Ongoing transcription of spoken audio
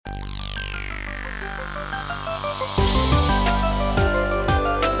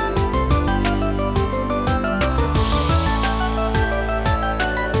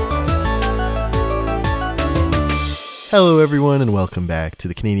Hello, everyone, and welcome back to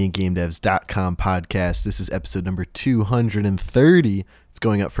the CanadianGameDevs.com podcast. This is episode number 230. It's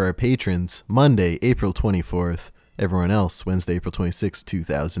going up for our patrons Monday, April 24th. Everyone else, Wednesday, April 26th,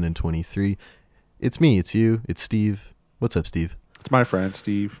 2023. It's me, it's you, it's Steve. What's up, Steve? It's my friend,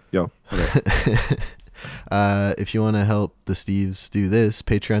 Steve. Yo. If you want to help the Steves do this,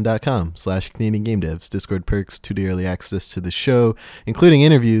 patreon.com/CanadianGameDevs. Discord perks, 2-day early access to the show, including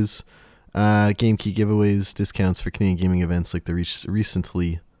interviews, game key giveaways, discounts for Canadian gaming events like the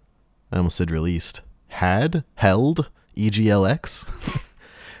recently, I almost said released, held, EGLX,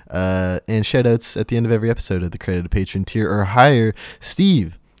 and shoutouts at the end of every episode of the credited patron tier or higher.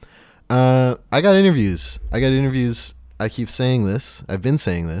 Steve, I got interviews. I keep saying this. I've been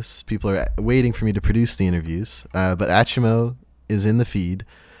saying this. People are waiting for me to produce the interviews, but Achimo is in the feed.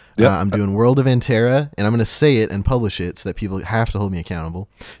 Yep. I'm doing World of Antera, and I'm going to say it and publish it so that people have to hold me accountable.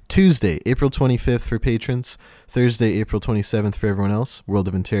 Tuesday, April 25th for patrons. Thursday, April 27th for everyone else. World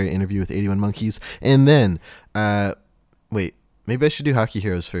of Antera interview with 81 Monkeys. And then, wait, maybe I should do Hockey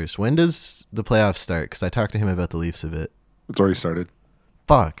Heroes first. When does the playoffs start? Because I talked to him about the Leafs a bit. It's already started.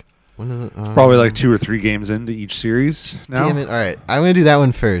 Fuck. When does it, probably like 2 or 3 games into each series now. Damn it. All right. I'm going to do that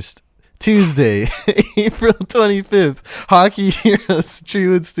one first. Tuesday, April 25th, Hockey Heroes,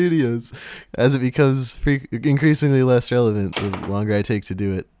 Treewood Studios, as it becomes increasingly less relevant the longer I take to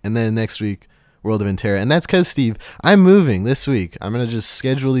do it. And then next week, World of Antera. And that's because, Steve, I'm moving this week. I'm going to just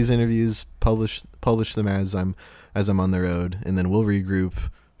schedule these interviews, publish them as I'm on the road, and then we'll regroup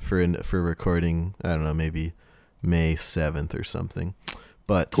for recording, I don't know, maybe May 7th or something.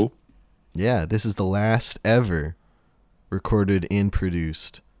 But, cool. Yeah, this is the last ever recorded and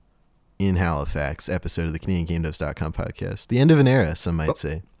produced in Halifax episode of the CanadianGameDevs.com podcast. The end of an era, some might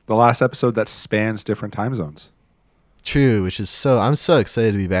say. The last episode that spans different time zones. True, I'm so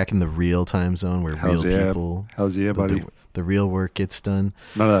excited to be back in the real time zone where people. How's yeah, buddy? The real work gets done.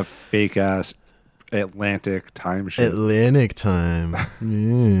 None of that fake ass Atlantic time shit. Atlantic time.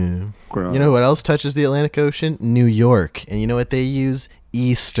 Yeah. You know what else touches the Atlantic Ocean? New York. And you know what they use?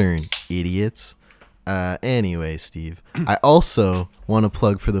 Eastern, idiots. Anyway, Steve, I also want to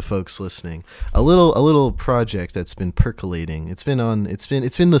plug for the folks listening a little project that's been percolating. It's been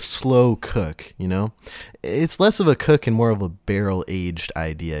the slow cook, you know. It's less of a cook and more of a barrel aged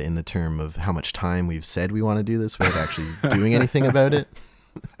idea in the term of how much time we've said we want to do this without actually doing anything about it.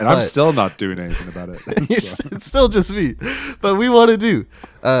 And I'm still not doing anything about it. It's still just me. But we want to do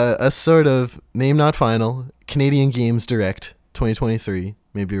a sort of name not final Canadian Games Direct 2023.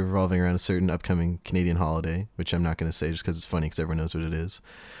 Maybe revolving around a certain upcoming Canadian holiday, which I'm not going to say just because it's funny because everyone knows what it is.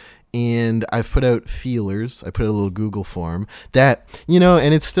 And I've put out feelers. I put out a little Google form that, you know,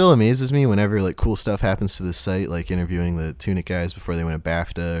 and it still amazes me whenever like cool stuff happens to the site, like interviewing the Tunic guys before they went to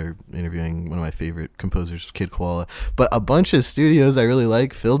BAFTA or interviewing one of my favorite composers, Kid Koala. But a bunch of studios I really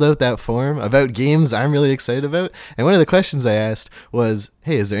like filled out that form about games I'm really excited about. And one of the questions I asked was,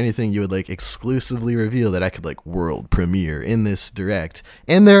 hey, is there anything you would like exclusively reveal that I could like world premiere in this direct?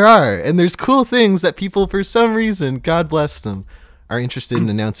 And there are. And there's cool things that people, for some reason, God bless them, are interested in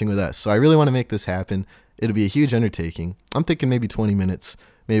announcing with us. So I really want to make this happen. It'll be a huge undertaking. I'm thinking maybe 20 minutes.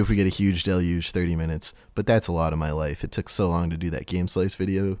 Maybe if we get a huge deluge, 30 minutes. But that's a lot of my life. It took so long to do that Game Slice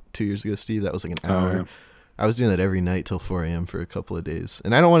video 2 years ago, Steve. That was like an hour. Oh, yeah. I was doing that every night till 4 a.m. for a couple of days.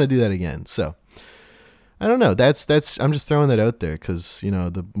 And I don't want to do that again. So I don't know. That's. I'm just throwing that out there because, you know,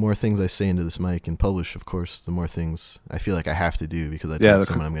 the more things I say into this mic and publish, of course, the more things I feel like I have to do because I told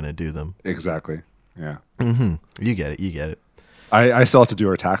someone I'm going to do them. Exactly. Yeah. Mm-hmm. You get it. I still have to do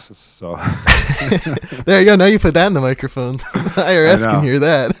our taxes, so. There you go. Now you put that in the microphone. IRS can hear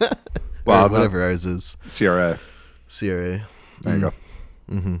that. Well, whatever ours is. CRA. There you go.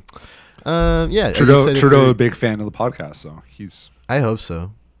 Mm-hmm. Yeah. Trudeau, a big fan of the podcast, so he's. I hope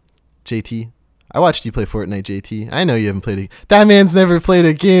so. JT, I watched you play Fortnite, JT. I know you haven't played that man's never played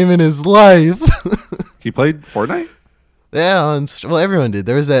a game in his life. He played Fortnite? Yeah, everyone did.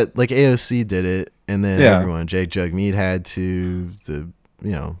 There was that, like, AOC did it, and then everyone, Jake Jugmeat had to,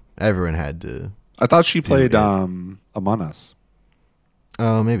 everyone had to. I thought she played Among Us.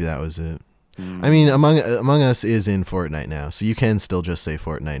 Oh, maybe that was it. I mean, Among Us is in Fortnite now, so you can still just say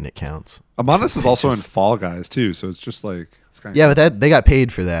Fortnite and it counts. Among Us is also in Fall Guys, too, so it's just like. Yeah, but they got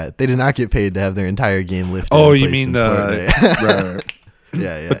paid for that. They did not get paid to have their entire game lifted. Oh, you mean the. Right.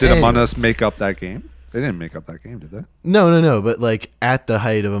 Yeah. But did Among Us make up that game? They didn't make up that game, did they? No. But like at the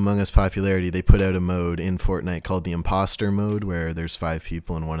height of Among Us popularity, they put out a mode in Fortnite called the Imposter mode, where there's 5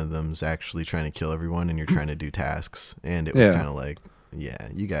 people and one of them's actually trying to kill everyone, and you're trying to do tasks. And it was kind of like, yeah,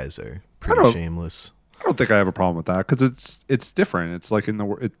 you guys are pretty shameless. I don't think I have a problem with that because it's different. It's like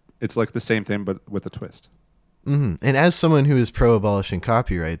it's like the same thing but with a twist. And as someone who is pro-abolishing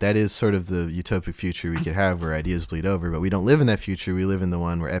copyright, that is sort of the utopic future we could have where ideas bleed over. But we don't live in that future. We live in the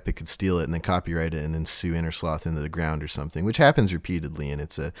one where Epic could steal it and then copyright it and then sue Innersloth into the ground or something, which happens repeatedly. And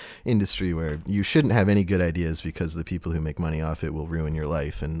it's a industry where you shouldn't have any good ideas because the people who make money off it will ruin your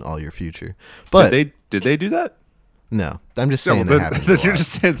life and all your future. But did they do that? No, I'm just saying that happens a lot. You're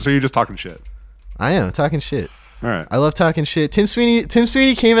just saying, so you're just talking shit. I am talking shit. All right. I love talking shit. Tim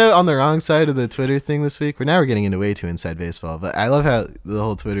Sweeney came out on the wrong side of the Twitter thing this week. We're getting into way too inside baseball, but I love how the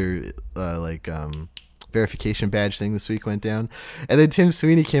whole Twitter verification badge thing this week went down. And then Tim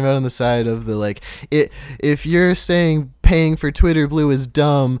Sweeney came out on the side of the if you're saying paying for Twitter Blue is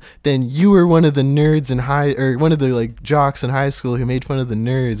dumb, then you were one of the nerds one of the jocks in high school who made fun of the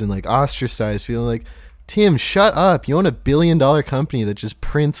nerds and ostracized people. Tim, shut up. You own $1 billion company that just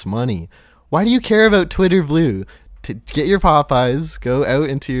prints money. Why do you care about Twitter Blue? To get your Popeyes, go out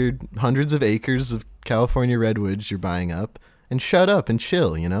into your hundreds of acres of California redwoods you're buying up, and shut up and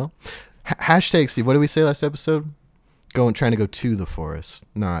chill, Hashtag Steve, what did we say last episode? Trying to go to the forest,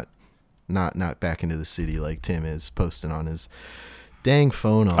 not back into the city like Tim is posting on his dang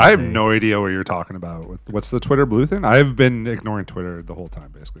phone all I have day. no idea what you're talking about. What's the Twitter Blue thing? I've been ignoring Twitter the whole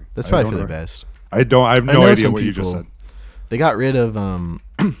time, basically. That's probably for the best. I have no idea what you just said. They got rid of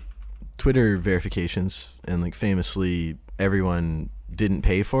Twitter verifications, and famously everyone didn't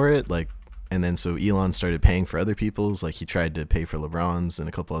pay for it, and then so Elon started paying for other people's, he tried to pay for LeBron's and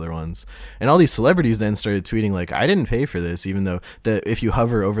a couple other ones, and all these celebrities then started tweeting I didn't pay for this, even though if you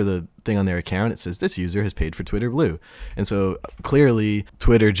hover over the thing on their account it says this user has paid for Twitter Blue. And so clearly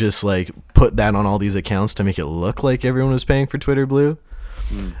Twitter just put that on all these accounts to make it look like everyone was paying for Twitter Blue.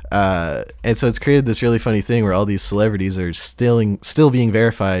 And so it's created this really funny thing where all these celebrities are still being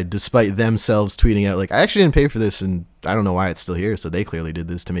verified despite themselves tweeting out I actually didn't pay for this and I don't know why it's still here, so they clearly did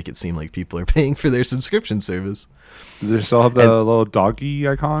this to make it seem like people are paying for their subscription service. Do they still have the little doggy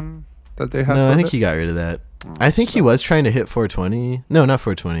icon that they had? No, I think he got rid of that. I think he was trying to hit 420. No, not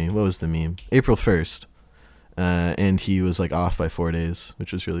 420. What was the meme? April 1st. And he was off by 4 days,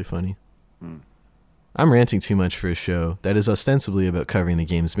 which was really funny. I'm ranting too much for a show that is ostensibly about covering the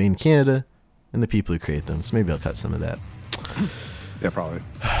games made in Canada and the people who create them. So maybe I'll cut some of that. Yeah, probably.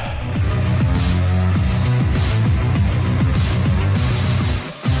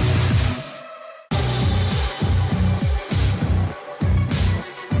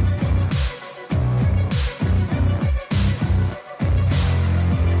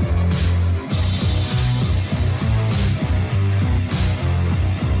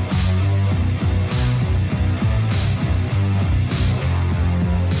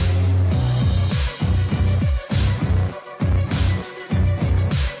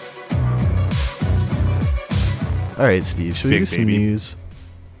 All right, Steve, should we do some news?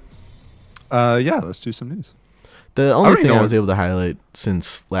 Yeah, let's do some news. The only thing I was able to highlight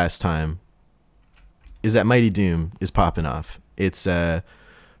since last time is that Mighty Doom is popping off. It's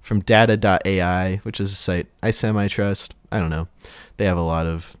from data.ai, which is a site I semi-trust. I don't know. They have a lot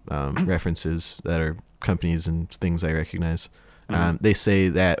of references that are companies and things I recognize. They say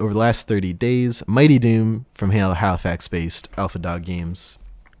that over the last 30 days, Mighty Doom from Halifax-based Alpha Dog Games,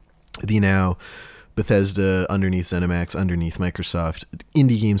 the now Bethesda underneath ZeniMax, underneath Microsoft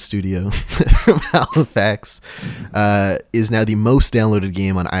indie game studio from Halifax, is now the most downloaded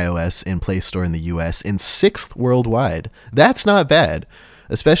game on iOS and Play Store in the US and 6th worldwide. That's not bad,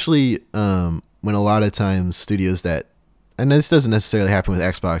 especially when a lot of times studios that, and this doesn't necessarily happen with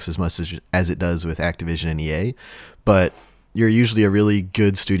Xbox as much as it does with Activision and EA, but you're usually a really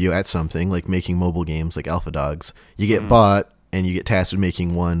good studio at something, like making mobile games like Alpha Dogs. You get bought and you get tasked with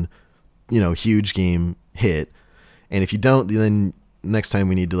making one huge game hit, and if you don't, then next time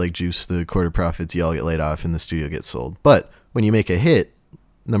we need to juice the quarter profits, you all get laid off and the studio gets sold. But when you make a hit,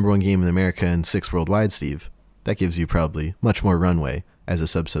 #1 game in America and 6 worldwide, Steve, that gives you probably much more runway as a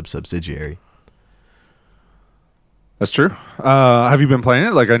subsidiary. That's true. Have you been playing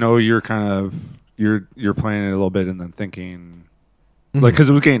it? I know you're kind of you're playing it a little bit and then thinking because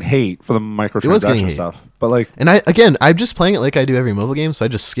it was getting hate for the microtransaction stuff. But and I'm just playing it like I do every mobile game, so I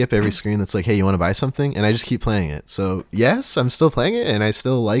just skip every screen that's hey, you want to buy something, and I just keep playing it. So yes, I'm still playing it, and I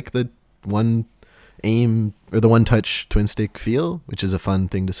still like the one aim or the one touch twin stick feel, which is a fun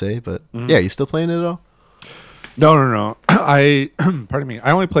thing to say. But yeah, are you still playing it at all? No. Pardon me.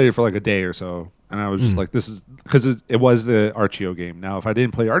 I only played it for a day or so, and I was just this is because it was the Archeo game. Now, if I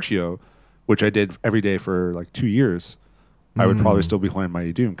didn't play Archeo, which I did every day for 2 years, I would probably still be playing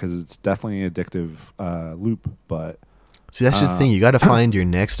Mighty Doom because it's definitely an addictive loop. But see, that's just the thing. You got to find your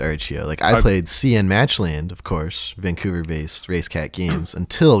next Archeo. I played CN Matchland, of course, Vancouver-based Racecat Games,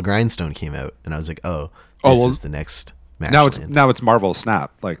 until Grindstone came out, and I was oh, Oh, This well, is the next match. now it's Marvel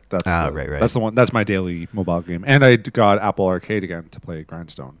Snap. Like that's right. That's the one. That's my daily mobile game. And I got Apple Arcade again to play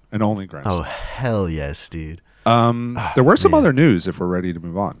Grindstone and only Oh Grindstone. hell yes, dude. There were some other news if we're ready to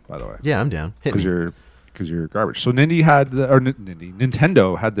move on. By the way, Yeah, I'm down. Hit me. Because you're garbage. So Nintendo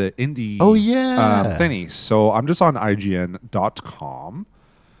had the indie thingy. So I'm just on IGN.com.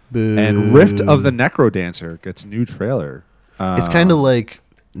 Boo. And Rift of the Necrodancer gets a new trailer. It's kind of like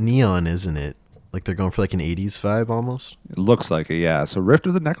Neon, isn't it? Like they're going for like an 80s vibe almost. It looks like it, yeah. So Rift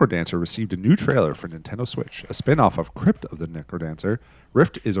of the Necrodancer received a new trailer for Nintendo Switch, a spin-off of Crypt of the Necrodancer.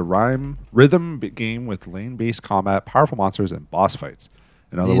 Rift is a rhythm game with lane-based combat, powerful monsters, and boss fights.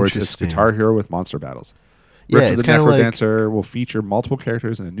 In other words, it's Guitar Hero with monster battles. Rift of the Necrodancer will feature multiple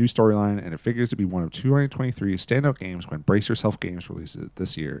characters and a new storyline, and it figures to be one of 2023 standout games when Brace Yourself Games releases it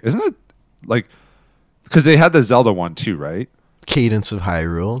this year. Isn't it like... Because they had the Zelda one too, right? Cadence of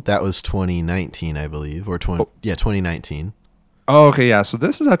Hyrule. That was 2019, I believe. Or 2019. Oh, okay, yeah. So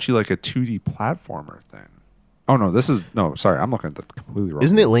this is actually like a 2D platformer thing. Oh, no, sorry. I'm looking at the completely wrong.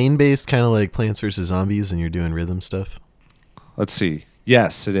 Isn't it lane-based, kind of like Plants vs. Zombies, and you're doing rhythm stuff? Let's see.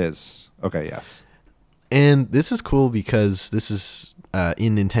 Yes, it is. Okay, yes. And this is cool because this is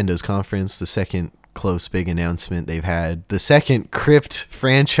in Nintendo's conference, the second close big announcement they've had. The second Crypt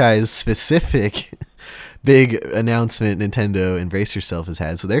franchise-specific big announcement Nintendo and Brace Yourself has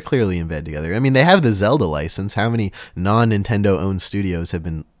had. So they're clearly in bed together. I mean, they have the Zelda license. How many non-Nintendo-owned studios have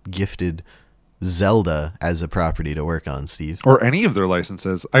been gifted Zelda as a property to work on, Steve? Or any of their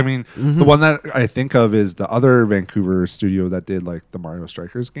licenses. I mean, the one that I think of is the other Vancouver studio that did like the Mario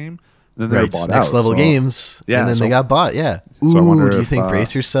Strikers game. And then they were bought Next out. Level Games. Yeah, and then they got bought, yeah. So I wonder do you if, think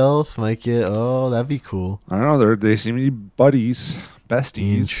Brace Yourself might get... Oh, that'd be cool. I don't know. They seem to be buddies,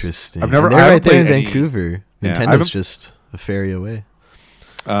 besties. Interesting. I've never. And they're right there in any, Vancouver. Yeah, Nintendo's just a ferry away.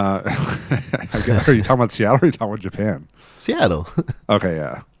 Are you talking about Seattle or are you talking about Japan? Seattle. Okay,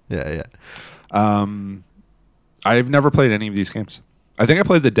 yeah. Yeah. I've never played any of these games. I think I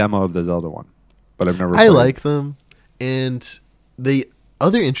played the demo of the Zelda one, but I've never played. I like them. And the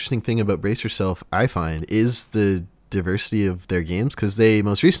other interesting thing about Brace Yourself, I find, is the diversity of their games, because they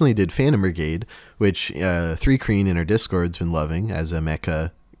most recently did Phantom Brigade, which 3Creen in our Discord's been loving as a mecha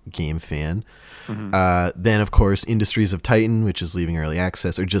game fan. Mm-hmm. Then, of course, Industries of Titan, which is leaving early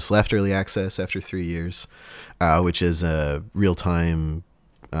access, or just left early access after 3 years, which is a real-time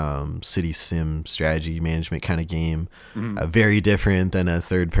city sim strategy management kind of game. Mm-hmm. Very different than a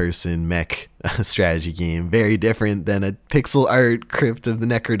third-person mech strategy game. Very different than a pixel art Crypt of the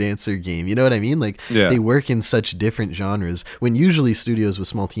Necrodancer game. You know what I mean? Like, they work in such different genres, when usually studios with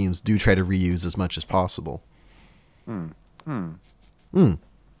small teams do try to reuse as much as possible. So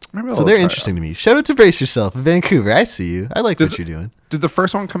they're interesting to me. Shout out to Brace Yourself in Vancouver. I see you. I like what you're doing. Did the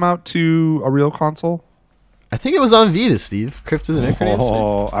first one come out to a real console? I think it was on Vita, Steve. Crypt of the Necrodancer.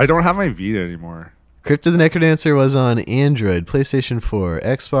 Oh, I don't have my Vita anymore. Crypt of the Necrodancer was on Android, PlayStation 4,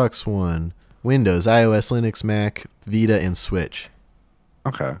 Xbox One, Windows, iOS, Linux, Mac, Vita, and Switch.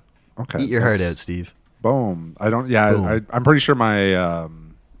 Okay. Eat your heart out, Steve. Boom. I don't. Yeah, Boom. I'm pretty sure my.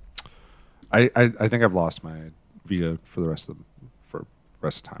 I think I've lost my Vita for the rest of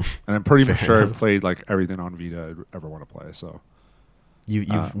the time, and I'm pretty sure I've played like everything on Vita I'd ever want to play. So you've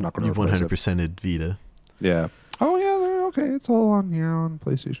 100%ed Vita. Yeah. Oh yeah. They're okay. It's all on here on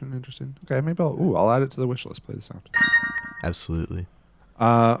PlayStation. Interesting. Okay. Maybe I'll add it to the wish list. Play this out. Absolutely.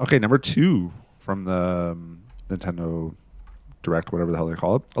 Okay. Number 2 from the Nintendo Direct, whatever the hell they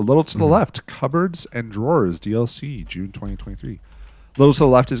call it. A Little to the Left, Cupboards and Drawers DLC, June 2023. Little to the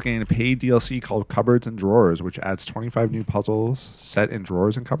Left is getting a paid DLC called Cupboards and Drawers, which adds 25 new puzzles set in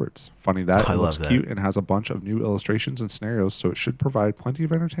drawers and cupboards. Funny that, it looks cute and has a bunch of new illustrations and scenarios, so it should provide plenty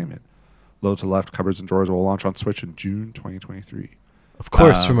of entertainment. Little to the Left, Cupboards and Drawers will launch on Switch in June 2023. Of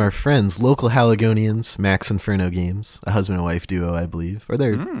course, from our friends, local Haligonians, Max Inferno Games, a husband and wife duo, I believe. Or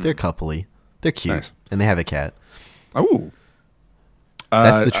they're coupley. They're cute. Nice. And they have a cat. Oh.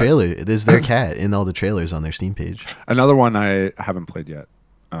 That's the trailer. There's their cat in all the trailers on their Steam page. Another one I haven't played yet.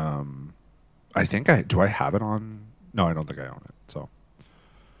 I think do I have it on? No, I don't think I own it. So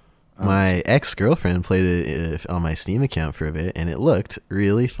my ex-girlfriend played it on my Steam account for a bit, and it looked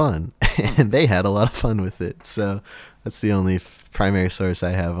really fun. And they had a lot of fun with it. So that's the only primary source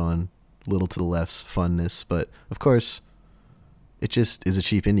I have on Little to the Left's funness. But of course, it just is a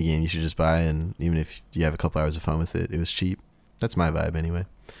cheap indie game you should just buy, and even if you have a couple hours of fun with it, it was cheap. That's my vibe anyway.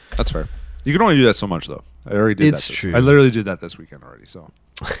 That's fair. You can only do that so much, though. I already did that. It's true. I literally did that this weekend already. So,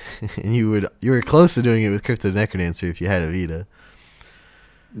 and you were close to doing it with Crypt of the Necrodancer if you had a Vita.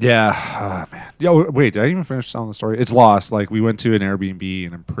 Yeah, man. Yo, wait, did I even finish telling the story? It's lost. Like we went to an Airbnb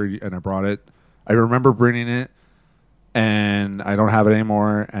and I brought it I remember bringing it, and I don't have it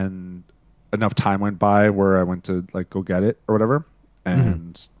anymore. And enough time went by where I went to like go get it or whatever,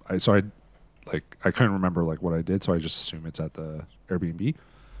 and I couldn't remember like what I did, so I just assume it's at the Airbnb.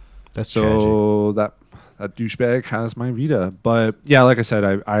 That's so tragic. that douchebag has my Vita. But yeah, like I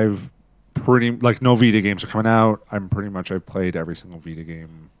said, I've pretty like no Vita games are coming out. I've played every single Vita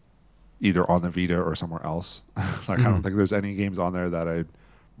game either on the Vita or somewhere else. I don't think there's any games on there that I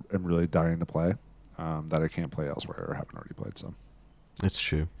am really dying to play that I can't play elsewhere or haven't already played. So it's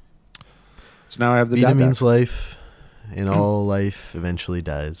true. So now I have the Vita dad means back. life, and all life eventually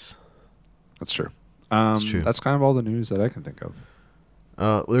dies. That's true. It's true. That's kind of all the news that I can think of.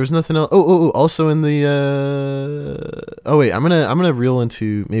 There was nothing else. Also in the. I'm gonna reel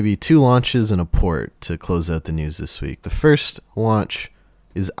into maybe 2 launches and a port to close out the news this week. The first launch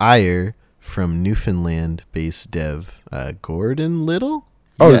is Ire from Newfoundland-based dev Gordon Little.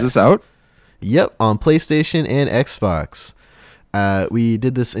 Oh, yes. Is this out? Yep, on PlayStation and Xbox. We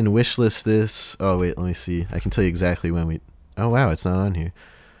did this in wishlist this. Oh wait, let me see. I can tell you exactly when we. Oh wow, it's not on here.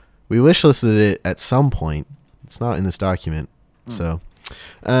 We wishlisted it at some point. It's not in this document. So,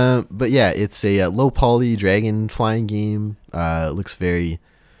 but yeah, it's a low poly dragon flying game. It looks very,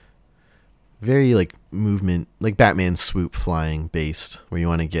 very like movement, like Batman swoop flying based, where you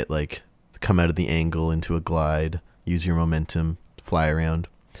want to get like come out of the angle into a glide, use your momentum, fly around.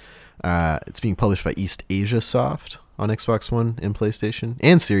 It's being published by East Asia Soft on Xbox One and PlayStation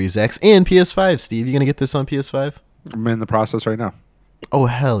and Series X and PS5. Steve, you gonna get this on PS5? I'm in the process right now. Oh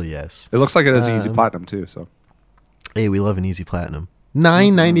hell yes! It looks like it has easy platinum too. So, hey, we love an easy platinum.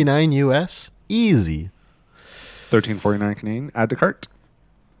 $9.99 US, easy. $13.49 Canadian. Add to cart.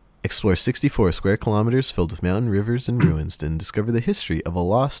 Explore 64 square kilometers filled with mountain, rivers, and ruins, and discover the history of a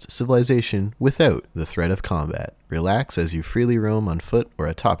lost civilization without the threat of combat. Relax as you freely roam on foot or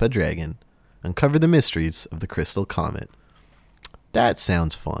atop a dragon. Uncover the mysteries of the Crystal Comet. That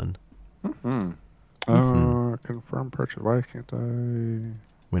sounds fun. Confirm purchase. Why can't I?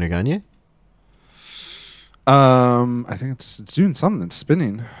 Winter Gagne? I think it's doing something. It's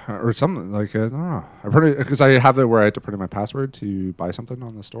spinning or something like I don't know. I've heard it because I have it where I had to put in my password to buy something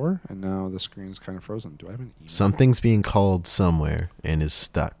on the store, and now the screen's kind of frozen. Do I have an email? Something's being called somewhere and is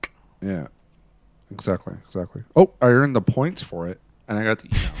stuck. Yeah, exactly. Oh, I earned the points for it, and I got the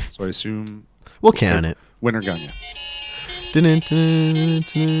email, so I assume we'll count it. Winter Gagne.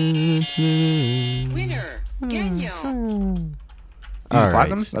 Winner Gagne. Easy All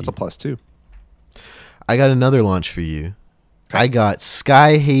platinum. right, Steve. That's a +2. I got another launch for you. I got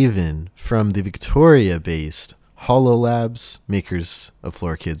Skyhaven from the Victoria-based HoloLabs, makers of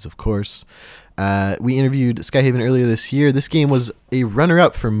Floor Kids, of course. We interviewed Skyhaven earlier this year. This game was a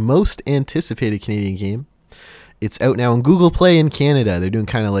runner-up for most anticipated Canadian game. It's out now on Google Play in Canada. They're doing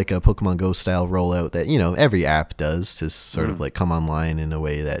kind of like a Pokemon Go style rollout that, every app does to sort of like come online in a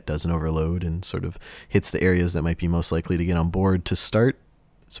way that doesn't overload and sort of hits the areas that might be most likely to get on board to start.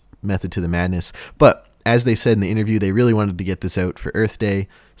 It's a method to the madness. But as they said in the interview, they really wanted to get this out for Earth Day.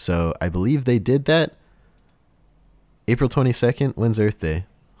 So I believe they did that. April 22nd. When's Earth Day?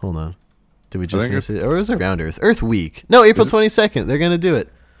 Hold on. Did we just miss it? Or was it around Earth? Earth Week. No, April 22nd. They're going to do it.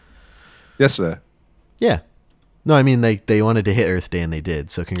 Yesterday. Yeah. No, I mean, they wanted to hit Earth Day, and they did,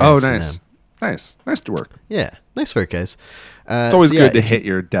 so congrats to them. Nice to work. Yeah, nice work, guys. It's always good to hit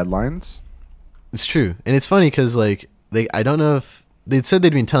your deadlines. It's true, and it's funny because, I don't know if, they'd said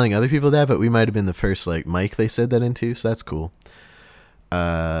they'd been telling other people that, but we might have been the first, mic they said that into, so that's cool.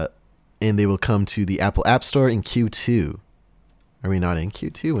 And they will come to the Apple App Store in Q2. Are we not in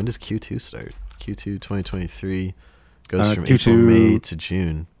Q2? When does Q2 start? Q2 2023 goes from Q2, April, May to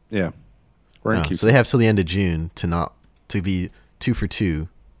June. Yeah. We're in Q2. So they have till the end of June to be 2 for 2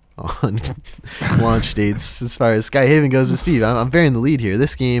 on launch dates as far as Skyhaven goes with Steve. I'm bearing the lead here.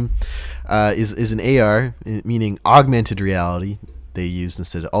 This game is an AR, meaning augmented reality. They used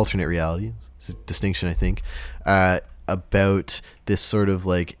instead of alternate reality. It's a distinction, I think, about this sort of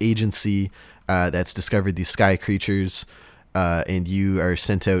agency that's discovered these sky creatures, and you are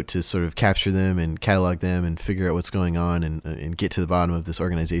sent out to sort of capture them and catalog them and figure out what's going on and get to the bottom of this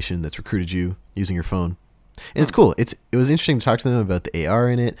organization that's recruited you using your phone. And it's cool. It was interesting to talk to them about the AR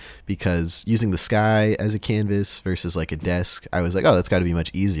in it, because using the sky as a canvas versus a desk, I was like, oh, that's got to be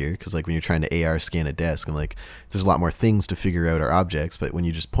much easier, because when you're trying to AR scan a desk, I'm like, there's a lot more things to figure out or objects, but when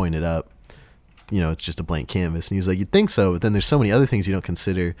you just point it up, it's just a blank canvas. And he's like, you'd think so, but then there's so many other things you don't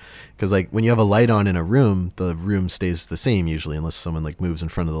consider, because when you have a light on in a room, the room stays the same usually, unless someone moves in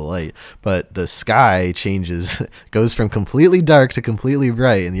front of the light. But the sky changes, goes from completely dark to completely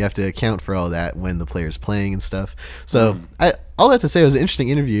bright, and you have to account for all that when the player's playing and stuff. So all that to say, it was an interesting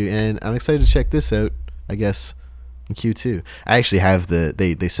interview, and I'm excited to check this out, I guess, in Q2. I actually have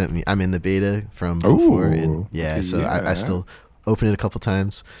they sent me, I'm in the beta from before, and I still open it a couple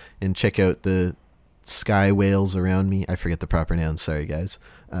times and check out the sky whales around me. I forget the proper nouns, sorry guys.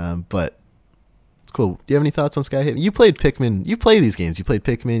 But it's cool. Do you have any thoughts on Skyhaven? You played Pikmin. You play these games. You played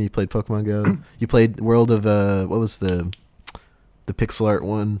Pikmin, you played Pokemon Go, you played World of, what was the pixel art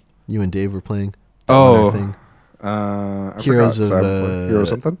one you and Dave were playing? Thing. Heroes of Hero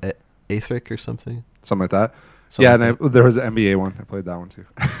something? Aetheric or something? Something like that. Something and there was an NBA one. I played that one too.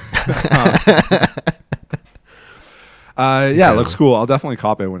 It looks cool. I'll definitely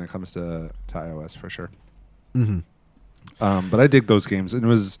cop it when it comes to iOS for sure. Mm-hmm. But I dig those games, and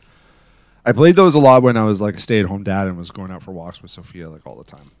I played those a lot when I was like a stay-at-home dad and was going out for walks with Sophia like all the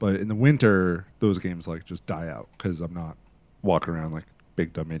time. But in the winter, those games like just die out because I'm not walking around like a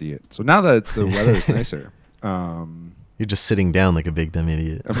big dumb idiot. So now that the weather is nicer, you're just sitting down like a big dumb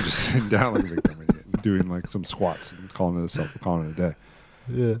idiot. I'm just sitting down like a big dumb idiot, and doing like some squats and calling it a day.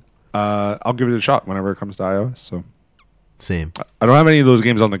 Yeah. I'll give it a shot whenever it comes to iOS. So. Same. I don't have any of those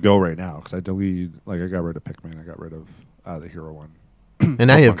games on the go right now because I got rid of Pikmin. I got rid of the Hero one. And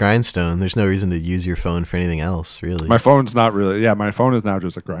now you have Grindstone. There's no reason to use your phone for anything else, really. My phone's not really. Yeah, my phone is now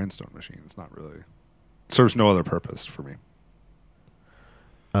just a Grindstone machine. It's not really. It serves no other purpose for me.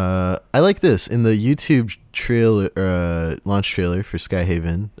 I like this. In the YouTube launch trailer for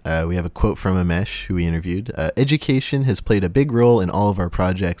Skyhaven, we have a quote from Amesh, who we interviewed. Education has played a big role in all of our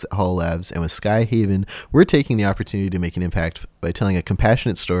projects at Hall Labs, and with Skyhaven, we're taking the opportunity to make an impact by telling a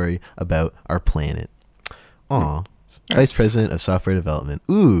compassionate story about our planet. Aw. Vice President of Software Development.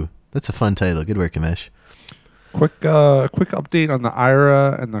 Ooh, that's a fun title. Good work, Amesh. Quick update on the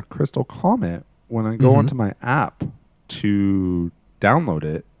Ira and the Crystal Comet. When I go onto my app to download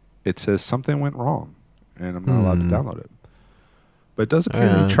it, it says something went wrong, and I'm not allowed to download it. But it does appear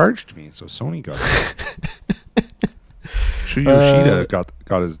they charged me, so Sony got it. Shu Yoshida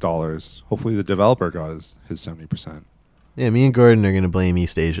got his dollars. Hopefully the developer got his 70%. Yeah, me and Gordon are going to blame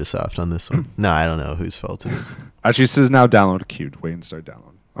East Asia Soft on this one. No, I don't know whose fault it is. Actually, it says now download queued. Wait and start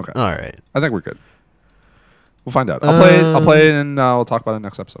download. Okay. All right. I think we're good. We'll find out. I'll play it, and we'll talk about it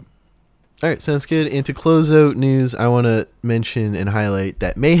next episode. All right, sounds good. And to close out news, I want to mention and highlight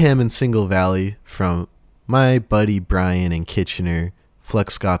that Mayhem in Single Valley from my buddy Brian in Kitchener,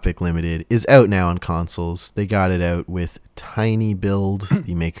 Fluxscopic Limited, is out now on consoles. They got it out with Tiny Build,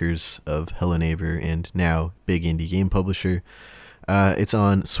 the makers of Hello Neighbor and now big indie game publisher. It's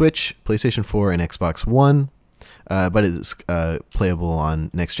on Switch, PlayStation 4, and Xbox One, but it's playable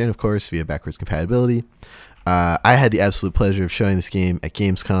on next gen, of course, via backwards compatibility. I had the absolute pleasure of showing this game at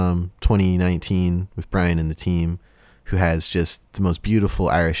Gamescom 2019 with Brian and the team, who has just the most beautiful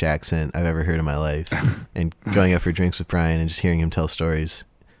Irish accent I've ever heard in my life. And going out for drinks with Brian and just hearing him tell stories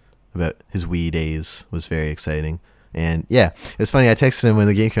about his Wii days was very exciting. And yeah, it's funny. I texted him when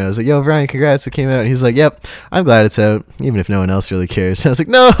the game came out. I was like, "Yo, Brian, congrats! It came out." And he's like, "Yep, I'm glad it's out, even if no one else really cares." And I was like,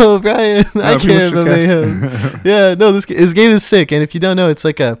 "No, Brian, I care about Mayhem." Yeah, no, this game is sick. And if you don't know, it's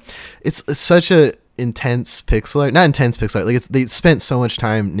like it's such a intense pixel art, not intense pixel art. Like they spent so much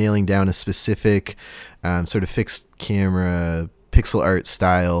time nailing down a specific sort of fixed camera pixel art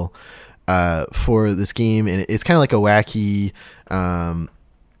style for this game, and it's kind of like a wacky.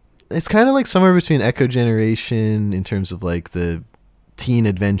 It's kind of like somewhere between Echo Generation in terms of like the teen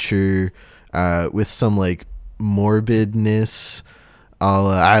adventure with some like morbidness.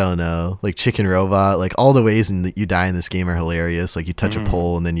 I don't know, like Chicken Robot. Like all the ways that you die in this game are hilarious. Like you touch a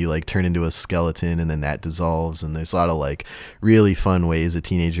pole and then you like turn into a skeleton and then that dissolves. And there's a lot of like really fun ways a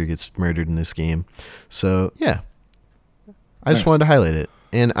teenager gets murdered in this game. So yeah, I just wanted to highlight it.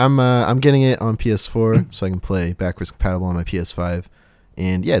 And I'm getting it on PS4 so I can play backwards compatible on my PS5.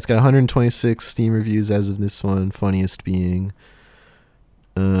 And yeah, it's got 126 Steam reviews as of this one. Funniest being,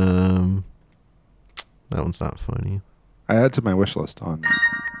 that one's not funny. I add to my wish list on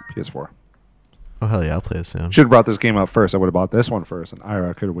PS4. Oh hell yeah, I'll play it soon. Should have brought this game up first. I would have bought this one first, and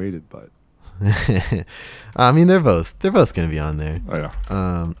Ira could have waited. But I mean, they're both gonna be on there. Oh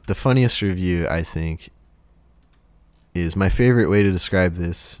yeah. The funniest review I think is my favorite way to describe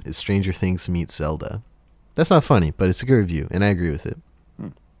this is Stranger Things meets Zelda. That's not funny, but it's a good review, and I agree with it.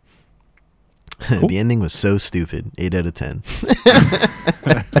 Cool. The ending was so stupid. 8 out of 10.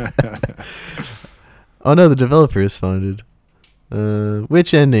 Oh no, the developer responded.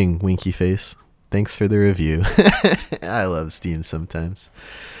 Which ending, winky face? Thanks for the review. I love Steam sometimes.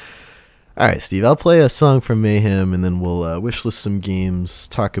 Alright, Steve, I'll play a song from Mayhem, and then we'll wishlist some games,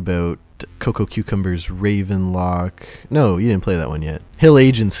 talk about Coco Cucumber's Ravenlock. No, you didn't play that one yet. Hill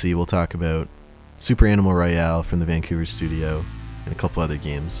Agency we'll talk about. Super Animal Royale from the Vancouver studio, and a couple other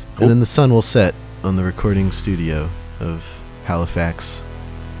games. Cool. And then the sun will set on the recording studio of Halifax,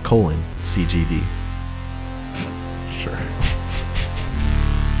 CGD. Sure.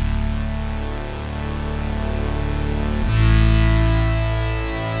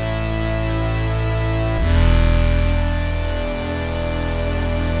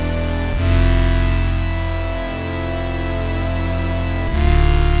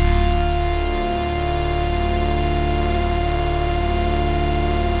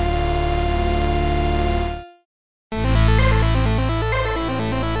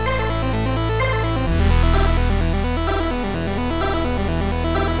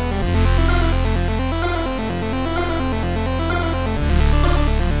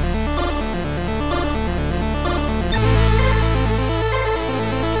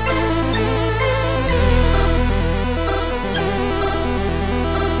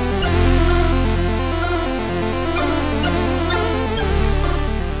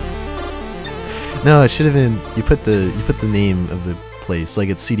 No, it should have been. You put the name of the place like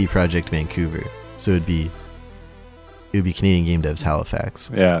it's CD Projekt Vancouver, so it would be Canadian Game Devs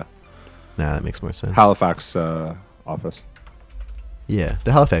Halifax. Yeah. Nah, that makes more sense. Halifax office. Yeah,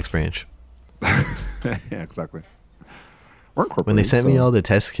 the Halifax branch. Yeah, exactly. We're incorporated. When they sent me all the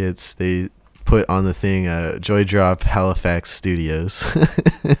test kits, they put on the thing Joy Drop Halifax Studios.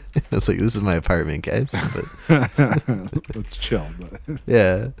 I was like, this is my apartment, guys. But let's chill. But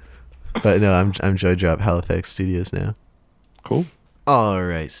yeah. But no, I'm Joy Drop Halifax Studios now. Cool. All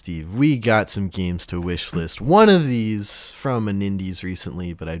right, Steve. We got some games to wish list. One of these from an indies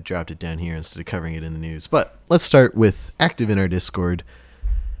recently, but I dropped it down here instead of covering it in the news. But let's start with active in our Discord,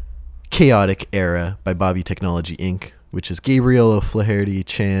 Chaotic Era by Bobby Technology Inc., which is Gabriel O'Flaherty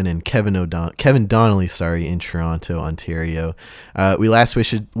Chan and Kevin Donnelly, in Toronto, Ontario. We last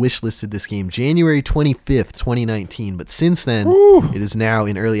wish listed this game January 25th, 2019, but since then, it is now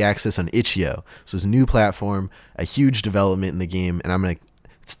in early access on itch.io. So it's a new platform, a huge development in the game, and I'm like,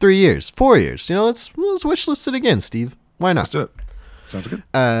 it's 3 years, 4 years. Let's wish list it again, Steve. Why not? Let's do it. Sounds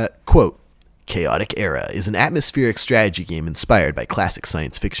good. Quote, Chaotic Era is an atmospheric strategy game inspired by classic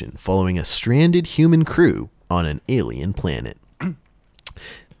science fiction, following a stranded human crew on an alien planet.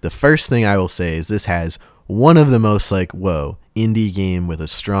 The first thing I will say is this has one of the most indie game with a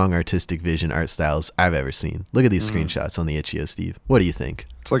strong artistic vision art styles I've ever seen. Look at these screenshots on the itch.io, Steve. What do you think?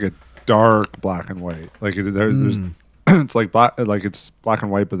 It's like a dark black and white. There's it's like black, it's black and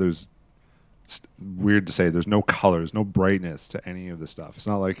white, but it's weird to say there's no colors, no brightness to any of the stuff. It's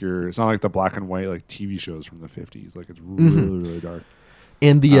not like the black and white like TV shows from the 50s. Like it's really really dark.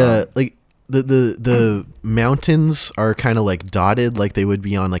 And the the mountains are kind of like dotted like they would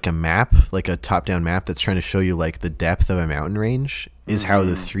be on like a map, like a top-down map that's trying to show you like the depth of a mountain range is how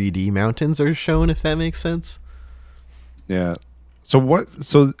the 3D mountains are shown, if that makes sense. Yeah. So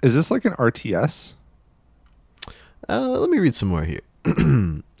is this like an RTS? Let me read some more here.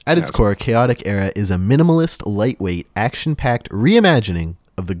 At its core, Chaotic Era is a minimalist, lightweight, action-packed reimagining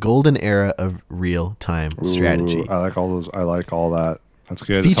of the golden era of real-time strategy. I like all those. I like all that. That's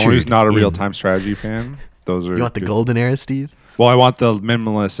good. As someone who's not a real-time strategy fan, those are. You want the golden era, Steve? Well, I want the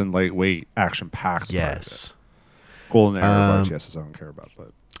minimalist and lightweight, action-packed. Yes. Golden era of RTSs I don't care about,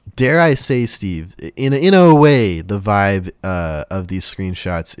 but. Dare I say, Steve, in a way, the vibe of these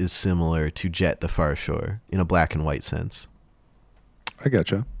screenshots is similar to Jet the Far Shore in a black and white sense. I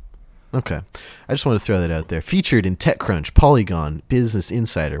getcha. Okay. I just want to throw that out there. Featured in TechCrunch, Polygon, Business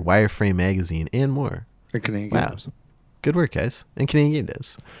Insider, Wireframe Magazine, and more. And Canadian Game Devs. Good work, guys. And Canadian Game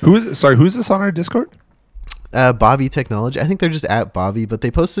Devs. Who's this on our Discord? Bobby Technology. I think they're just at Bobby, but they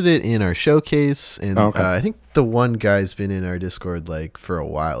posted it in our showcase. And I think the one guy's been in our Discord for a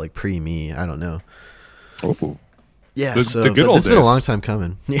while, like pre me. I don't know. Oh. Yeah, the good old days. It's been a long time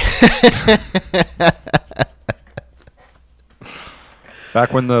coming.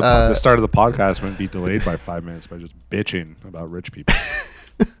 Back when the start of the podcast wouldn't be delayed by 5 minutes by just bitching about rich people.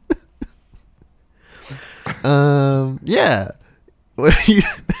 Yeah.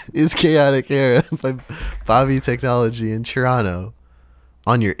 Is Chaotic Era by Bobby Technology in Toronto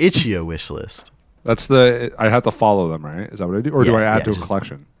on your itch.io wish list? I have to follow them, right? Is that what I do? Or do I add to a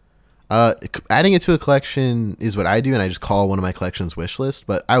collection? Adding it to a collection is what I do, and I just call one of my collections wish list,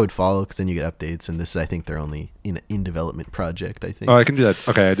 but I would follow because then you get updates, and this is, I think, their only in development project, I think. Oh, I can do that.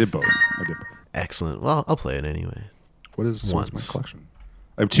 Okay, I did both. Excellent. Well, I'll play it anyway. What is my collection?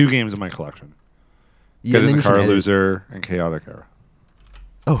 I have 2 games in my collection. Yeah, Get in the Car Loser and Chaotic Era.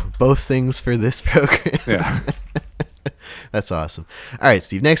 Oh, both things for this program. Yeah. That's awesome. All right,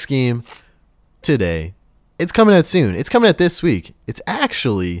 Steve, next game today. It's coming out soon. It's coming out this week. It's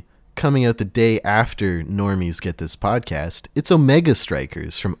actually coming out the day after normies get this podcast, it's Omega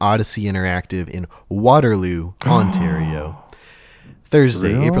Strikers from Odyssey Interactive in Waterloo, Ontario.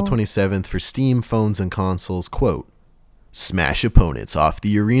 Thursday, Real? April 27th for Steam, phones, and consoles. Quote, smash opponents off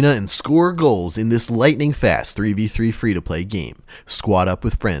the arena and score goals in this lightning-fast 3v3 free-to-play game. Squad up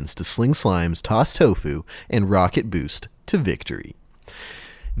with friends to sling slimes, toss tofu, and rocket boost to victory.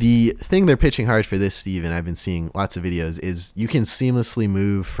 The thing they're pitching hard for this, Steve, and I've been seeing lots of videos, is you can seamlessly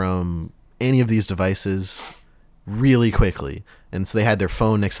move from any of these devices really quickly. And so they had their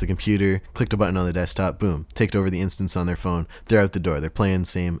phone next to the computer, clicked a button on the desktop, boom, ticked over the instance on their phone. They're out the door. They're playing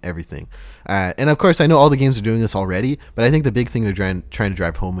same everything. And of course, I know all the games are doing this already, but I think the big thing they're trying to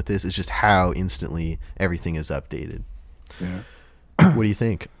drive home with this is just how instantly everything is updated. Yeah. What do you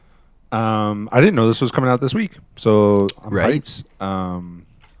think? I didn't know this was coming out this week, so I'm Right? hyped.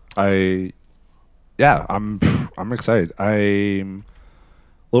 I'm excited. I'm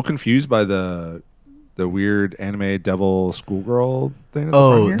a little confused by the weird anime devil schoolgirl thing. At the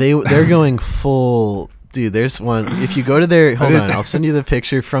front here. They're going full. Dude, there's one. If you go to their, hold on, I'll send you the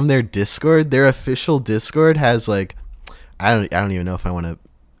picture from their Discord. Their official Discord has like, I don't even know if I want to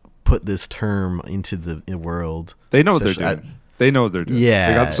put this term into the world. They know what they're doing. They know what they're doing. Yeah,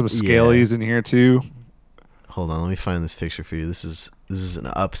 they got some scalies in here too. Hold on, let me find this picture for you. This is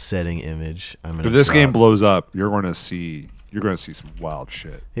an upsetting image. If this game blows up, you're going to see some wild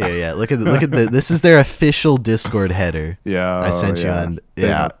shit. Yeah. Look at the. This is their official Discord header. Yeah, I sent you on.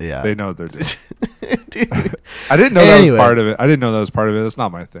 Yeah. They know what they're doing. Dude. I didn't know that was part of it. It's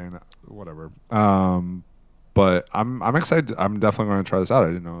not my thing. Whatever. But I'm excited. I'm definitely going to try this out. I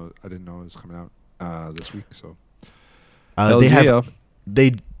didn't know it was coming out this week. So they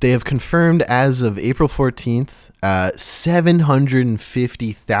have confirmed as of April 14th,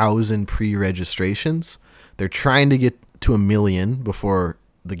 750,000 pre-registrations. They're trying to get to 1 million before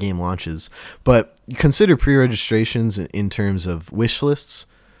the game launches, but consider pre-registrations in terms of wish lists,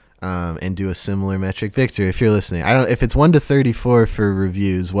 and do a similar metric. Victor, if you're listening, I don't. If it's 1 to 34 for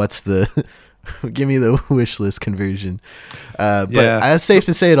reviews, what's the? Give me the wish list conversion. But it's safe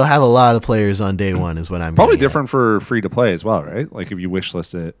to say it'll have a lot of players on day one, is what I'm probably different for free to play as well, right? Like if you wish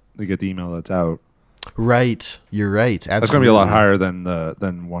list it, they get the email that's out. Right, you're right. Absolutely. That's gonna be a lot higher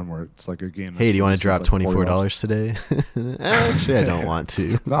than one where it's like a game. Hey, do you want to drop $24 today? Actually, I don't want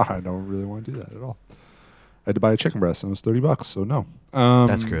to. No, I don't really want to do that at all. I had to buy a chicken breast and it was $30, so no.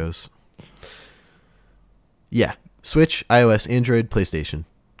 That's gross. Yeah, Switch, iOS, Android, PlayStation.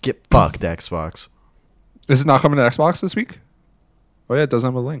 Get fucked, Xbox. Is it not coming to Xbox this week? Oh yeah, it doesn't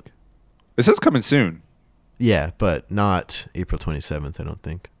have a link. It says coming soon. Yeah, but not April 27th, I don't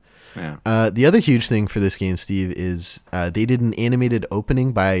think. Yeah. The other huge thing for this game, Steve, is they did an animated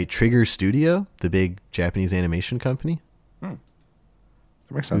opening by Trigger Studio, the big Japanese animation company. That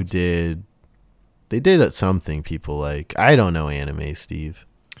makes sense. They did something people like. I don't know anime, Steve.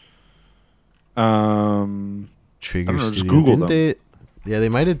 Trigger Studio. Just Google, Google them. Yeah, they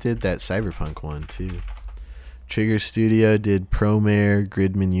might have did that Cyberpunk one too. Trigger Studio did Promare,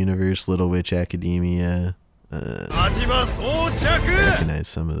 Gridman Universe, Little Witch Academia. Recognize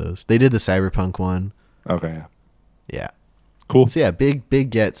some of those. They did the Cyberpunk one. Okay. Yeah. Cool. So yeah, big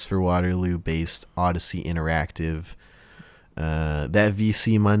gets for Waterloo-based Odyssey Interactive. That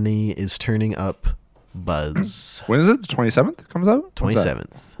VC money is turning up buzz. When is it? The 27th comes out?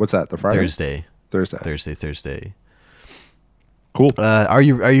 27th. What's that? The Friday? Thursday. Cool. Are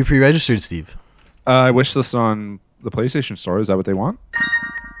you pre-registered, Steve? I wish this on the PlayStation Store. Is that what they want?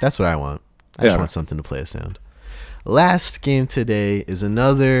 That's what I want. I just want something to play a sound. Last game today is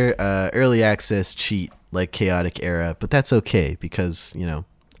another early access cheat like Chaotic Era, but that's okay because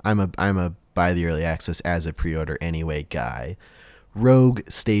I'm a buy the early access as a pre-order anyway guy. Rogue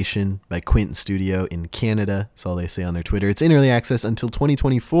Station by Quinton Studio in Canada. That's all they say on their Twitter. It's in early access until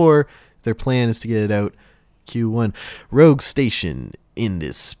 2024. Their plan is to get it out Q1. Rogue Station, in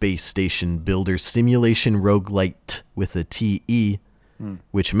this space station builder simulation roguelite with a TE,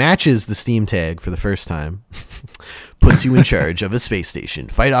 which matches the Steam tag for the first time, puts you in charge of a space station.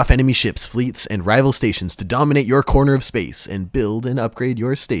 Fight off enemy ships, fleets, and rival stations to dominate your corner of space and build and upgrade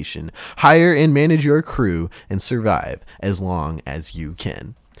your station. Hire and manage your crew and survive as long as you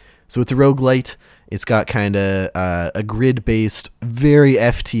can. So it's a roguelite. It's got kind of a grid-based, very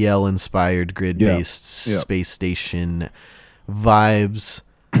FTL-inspired grid-based space station vibes.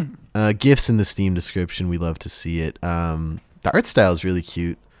 GIFs in the Steam description. We love to see it. The art style is really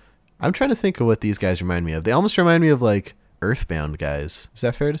cute. I'm trying to think of what these guys remind me of. They almost remind me of like Earthbound guys. Is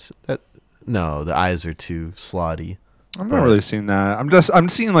that fair to say? No, the eyes are too slotty. I'm not really seeing that. I'm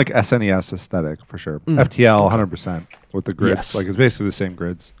seeing like SNES aesthetic for sure. FTL 100% with the grids. Yes. Like it's basically the same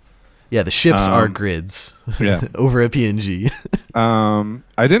grids. Yeah, the ships are grids. Yeah. Over a PNG.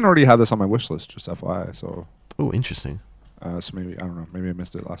 I didn't already have this on my wish list, just FYI. So. Oh, interesting. So maybe, I don't know. Maybe I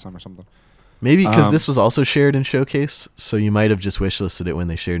missed it last time or something. Maybe because this was also shared in Showcase, so you might have just wishlisted it when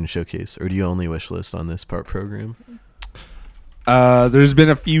they shared in Showcase, or do you only wishlist on this part program? There's been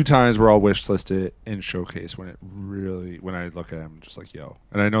a few times where I'll wishlist it in Showcase when I look at it, I'm just like, yo.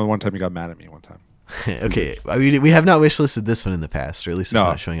 And I know one time you got mad at me one time. Okay, we have not wishlisted this one in the past, or at least it's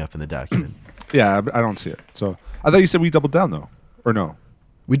not showing up in the document. Yeah, I don't see it. So I thought you said we doubled down though, or no?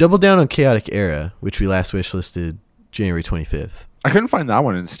 We doubled down on Chaotic Era, which we last wishlisted January 25th. I couldn't find that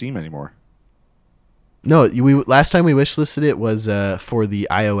one in Steam anymore. No, last time we wishlisted it was for the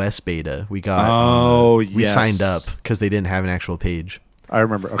iOS beta. We got we signed up because they didn't have an actual page. I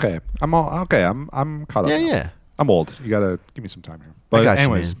remember. Okay, I'm caught up. Yeah, now. yeah. I'm old. You gotta give me some time here. But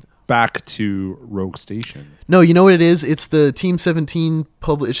anyways, back to Rogue Station. No, you know what it is? It's the Team 17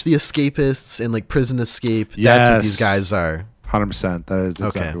 it's the escapists and like Prison Escape. Yes. That's what these guys are. 100%. That is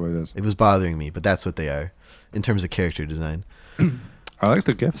exactly what it is. It was bothering me, but that's what they are in terms of character design. I like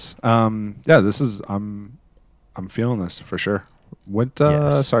the gifts. Yeah, this is I'm feeling this for sure.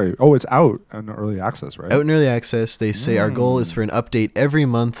 Sorry. Oh, it's out in early access, right? Out in early access. They say our goal is for an update every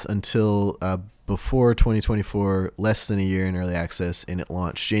month until before 2024, less than a year in early access, and it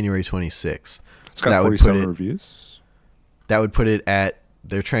launched January 26th. It's got 47 reviews. That would put it at,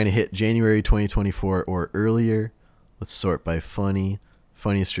 they're trying to hit January 2024 or earlier. Let's sort by funny.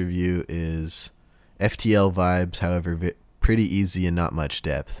 Funniest review is FTL vibes, however, pretty easy and not much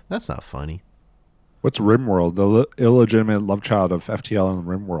depth. That's not funny. What's RimWorld? The illegitimate love child of FTL and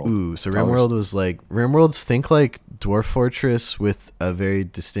RimWorld. Ooh, so RimWorld was like, RimWorlds think like Dwarf Fortress with a very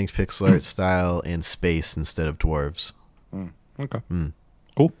distinct pixel art style and space instead of dwarves. Okay.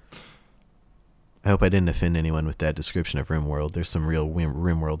 Cool. I hope I didn't offend anyone with that description of RimWorld. There's some real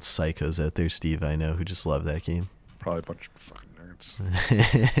RimWorld psychos out there, Steve, I know, who just love that game. Probably a bunch of fucking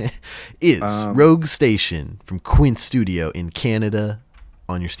nerds. It's Rogue Station from Quint Studio in Canada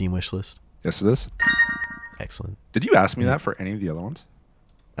on your Steam wish list. Yes, it is. Excellent. Did you ask me that for any of the other ones?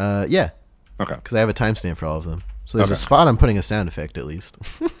 Yeah. Okay. Because I have a timestamp for all of them. So there's a spot I'm putting a sound effect at least.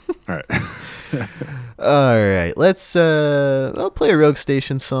 All right. All right. Let's I'll play a Rogue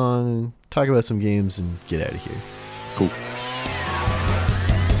Station song, talk about some games, and get out of here. Cool.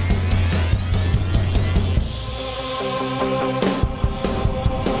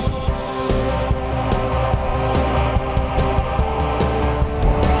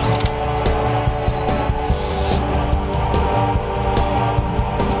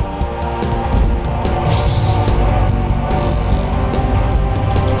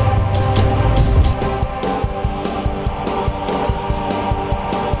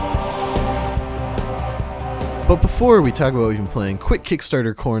 But before we talk about what we've been playing, quick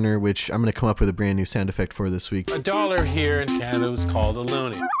Kickstarter corner, which I'm going to come up with a brand new sound effect for this week. $1 here in Canada is called a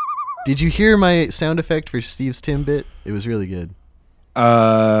loony. Did you hear my sound effect for Steve's Timbit? It was really good. Did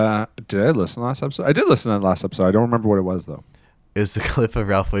I listen to last episode? I did listen to the last episode. I don't remember what it was though. It was the clip of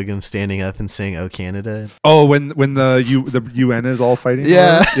Ralph Wiggum standing up and saying, "Oh, Canada." Oh, when the UN is all fighting.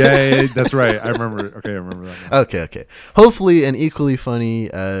 Yeah. Yeah, that's right. I remember. Okay, I remember that now. Okay. Hopefully, an equally funny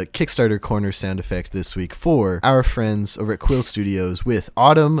Kickstarter corner sound effect this week for our friends over at Quill Studios with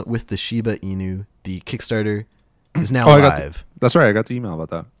Autumn with the Shiba Inu. The Kickstarter is now live. That's right. I got the email about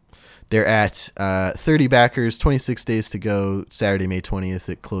that. They're at 30 backers, 26 days to go. Saturday, May 20th.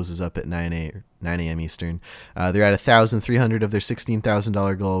 It closes up at 9 a.m. Eastern. They're at 1,300 of their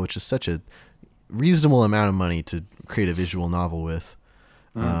 $16,000 goal, which is such a reasonable amount of money to create a visual novel with.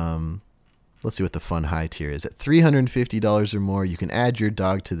 Let's see what the fun high tier is. At $350 or more, you can add your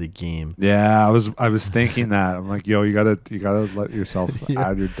dog to the game. Yeah, I was thinking that. I'm like, yo, you gotta let yourself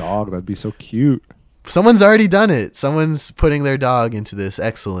add your dog. That'd be so cute. Someone's already done it. Someone's putting their dog into this.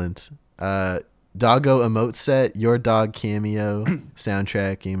 Excellent. Doggo emote set, your dog cameo,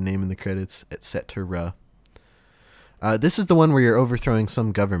 soundtrack, game name in the credits, etc. This is the one where you're overthrowing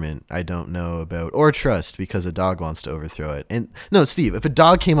some government I don't know about or trust because a dog wants to overthrow it. And no, Steve, if a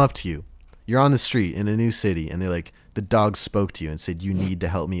dog came up to you, you're on the street in a new city, and they're like, the dog spoke to you and said, "You need to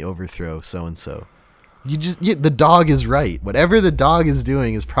help me overthrow so and so." The dog is right. Whatever the dog is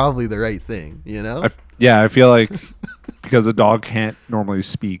doing is probably the right thing, you know? I feel like because a dog can't normally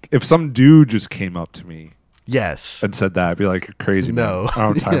speak. If some dude just came up to me, yes, and said that, I'd be like, "You're crazy, no, man. I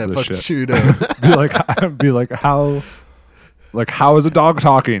don't have time for this shit." be like, how is a dog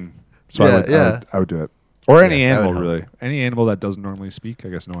talking? So I would do it. Or any Yes, that would animal, help. really. Any animal that doesn't normally speak. I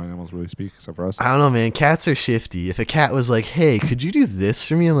guess no animals really speak except for us. I don't know, man. Cats are shifty. If a cat was like, "Hey, could you do this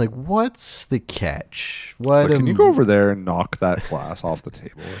for me?" I'm like, "What's the catch? It's What? like, can you go over there and knock that glass off the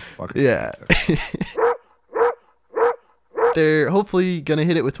table? Fucking Yeah. They're hopefully gonna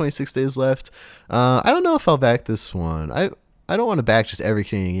hit it with 26 days left. I don't know if I'll back this one. I don't want to back just every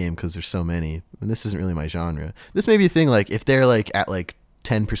Canadian game because there's so many, and this isn't really my genre. This may be a thing like if they're like at like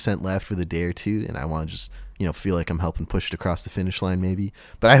 10% left with a day or two, and I want to just feel like I'm helping push it across the finish line, maybe.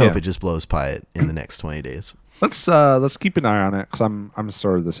 But I hope it just blows by it in the next 20 days. Let's keep an eye on it because I'm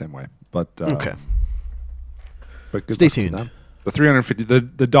sort of the same way. But Okay. But good Stay luck to tuned. them. The 350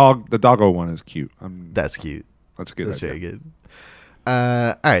 the doggo one is cute. That's cute. That's a good. That's idea. very good.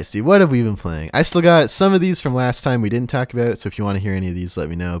 All right, Steve, what have we been playing? I still got some of these from last time we didn't talk about, so if you want to hear any of these, let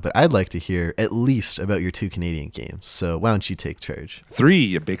me know. But I'd like to hear at least about your 2 Canadian games. So why don't you take charge? 3,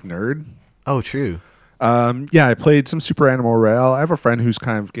 you big nerd. Oh, true. Yeah, I played some Super Animal Royale. I have a friend who's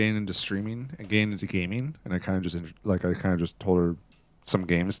kind of getting into streaming and getting into gaming, and I kind of just told her some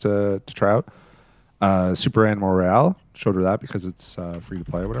games to try out. Super Animal Royale, showed her that because it's free to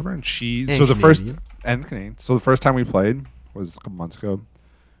play or whatever, and Canadian. So the first time we played was a couple months ago,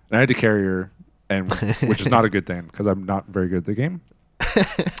 and I had to carry her, which is not a good thing because I'm not very good at the game.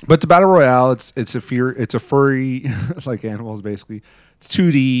 But it's a battle royale. It's a furry like animals basically. It's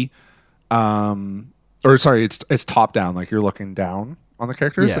 2D, it's top down. Like you're looking down on the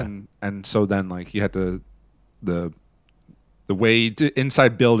characters, and so then like you had to the way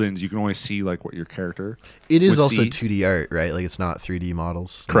inside buildings you can only see like what your character. It is would also see. 2D art, right? Like it's not 3D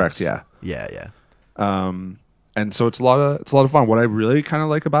models. Correct. It's- Yeah. Yeah. And so it's a lot of fun. What I really kind of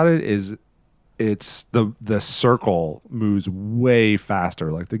like about it is it's the circle moves way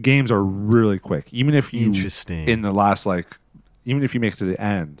faster. Like the games are really quick. Even if you Interesting. in the last even if you make it to the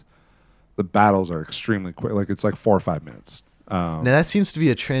end, the battles are extremely quick. Like it's like 4 or 5 minutes. Now that seems to be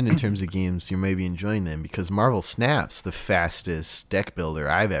a trend in terms of games you may be enjoying them because Marvel Snap's the fastest deck builder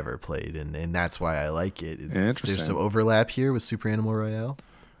I've ever played, and that's why I like it. Interesting. There's some overlap here with Super Animal Royale.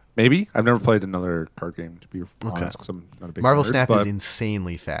 Maybe I've never played another card game to be honest because I'm not a big Marvel nerd, Snap but is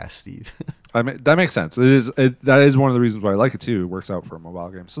insanely fast, Steve. I mean, that makes sense. That is one of the reasons why I like it too. It works out for a mobile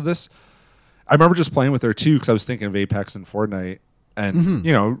game. So I remember just playing with her too because I was thinking of Apex and Fortnite. And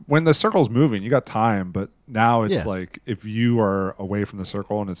when the circle's moving, you got time. But now it's like if you are away from the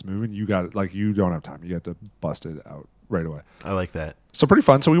circle and it's moving, you don't have time. You have to bust it out right away. I like that. So pretty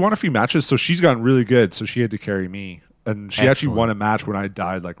fun. So we won a few matches. So she's gotten really good. So she had to carry me, and she actually Excellent. won a match when I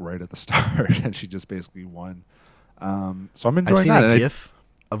died like right at the start, and she just basically won. So I'm I've enjoying seen that. a And GIF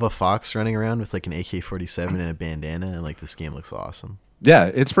of a fox running around with like an AK-47 and a bandana, and like this game looks awesome. yeah,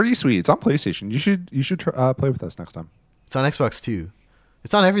 it's pretty sweet. It's on PlayStation. You should play with us next time. It's on Xbox too.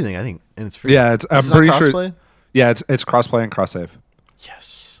 It's on everything, I think, and it's free. Yeah, I'm Is it on pretty sure. crossplay? Yeah, it's crossplay and cross save.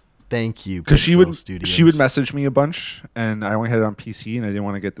 Yes. Thank you. Because she would Studios. message me a bunch, and I only had it on PC, and I didn't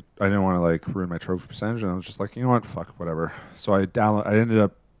want to like ruin my trophy percentage, and I was just like, you know what, fuck, whatever. So I ended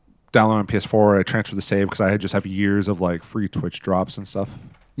up downloading on PS4. I transferred the save because I just have years of like free Twitch drops and stuff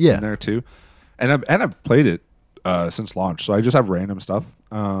in there too, and I've played it since launch, so I just have random stuff.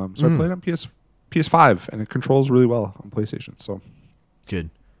 So I played on PS5, and it controls really well on PlayStation. So Good.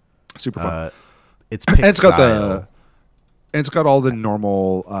 super fun. It's And it's got Pixile. it's got all the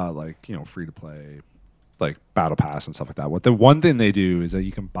normal free to play like battle pass and stuff like that. What the one thing they do is that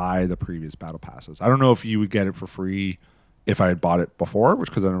you can buy the previous battle passes. I don't know if you would get it for free if I had bought it before, which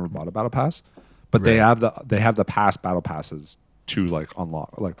because I never bought a battle pass. But they have the past battle passes to like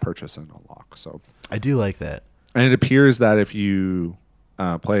unlock, like purchase and unlock. So I do like that. and it appears that if you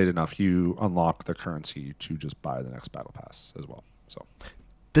play it enough, you unlock the currency to just buy the next battle pass as well. So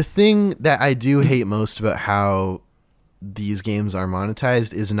The thing that I do hate most about how these games are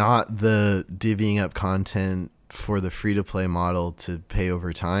monetized is not the divvying up content for the free-to-play model to pay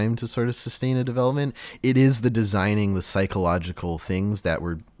over time to sort of sustain a development. It is the designing the psychological things that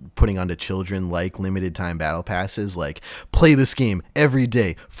we're putting onto children, like limited time battle passes, like play this game every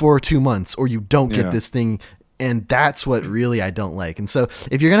day for 2 months or you don't get this thing. And that's what really I don't like. And so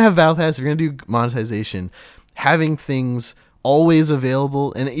if you're going to have battle pass, if you're going to do monetization, having things always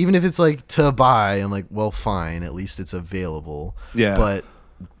available, and even if it's like to buy, I'm like, well, fine, at least it's available. Yeah. But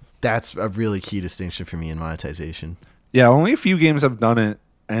that's a really key distinction for me in monetization. yeah, only a few games have done it,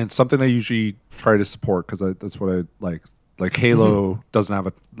 and it's something I usually try to support because that's what I like. Like Halo doesn't have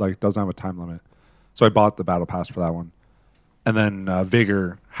a time limit, so I bought the battle pass for that one. And then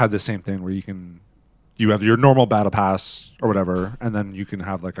Vigor had the same thing where you have your normal battle pass or whatever, and then you can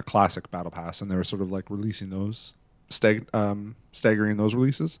have like a classic battle pass, and they were sort of like releasing those, staggering those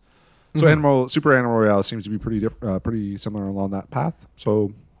releases. So Super Animal Royale seems to be pretty similar along that path.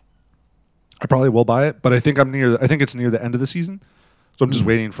 So I probably will buy it, but I think I think it's near the end of the season, so I'm just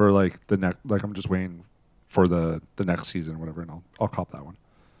waiting for like the next. Like I'm just waiting for the next season, or whatever, and I'll cop that one.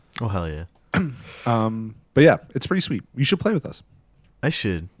 Oh hell yeah! But yeah, it's pretty sweet. You should play with us. I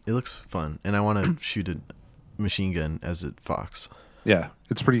should. It looks fun, and I want to shoot a machine gun as a fox. Yeah,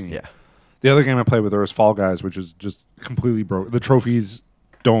 it's pretty neat. Yeah. The other game I played with her was Fall Guys, which is just completely broke. The trophies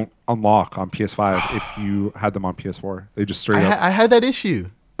don't unlock on PS5 if you had them on PS4. They just straight up. I had that issue.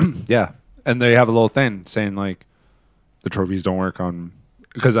 Yeah. And they have a little thing saying like the trophies don't work on,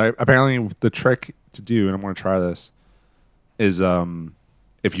 because apparently the trick to do, and I'm going to try this, is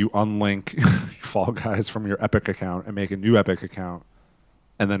if you unlink Fall Guys from your Epic account and make a new Epic account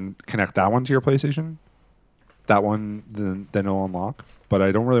and then connect that one to your PlayStation, that one then it'll unlock. But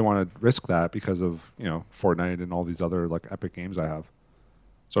I don't really want to risk that because of, Fortnite and all these other like Epic games I have.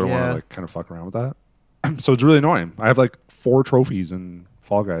 So I don't want to like kind of fuck around with that. So it's really annoying. I have like 4 trophies in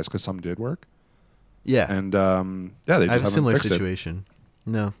Fall Guys because some did work. Yeah. And they just I have a similar fixed situation.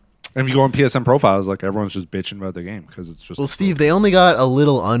 No. And if you go on PSN profiles, like everyone's just bitching about the game because it's just. Well, Steve, they only got a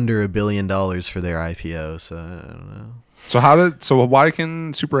little under $1 billion for their IPO, so I don't know. So why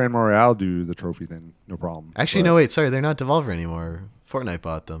can Super Animal Royale do the trophy thing? No problem. Actually, no, wait, sorry, they're not Devolver anymore. Fortnite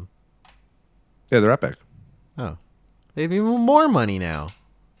bought them. Yeah, they're Epic. Oh, they have even more money now.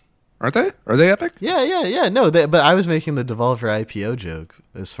 Aren't they? Are they Epic? Yeah. No, but I was making the Devolver IPO joke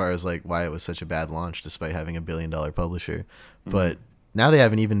as far as like why it was such a bad launch despite having $1 billion publisher. But now they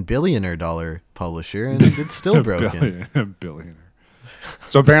have an even billionaire dollar publisher and it's still broken. Billionaire.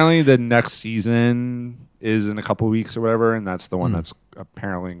 So apparently the next season is in a couple weeks or whatever, and that's the one that's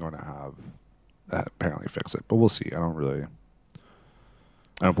apparently going to have apparently fix it. But we'll see. I don't believe.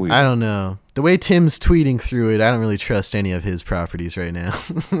 I don't know. The way Tim's tweeting through it, I don't really trust any of his properties right now.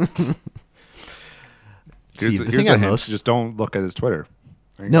 Steve, the thing I just don't look at his Twitter.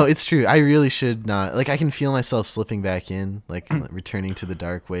 No, it's true. I really should not. Like, I can feel myself slipping back in, like returning to the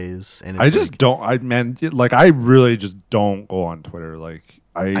dark ways. And it's I really just don't go on Twitter. Like,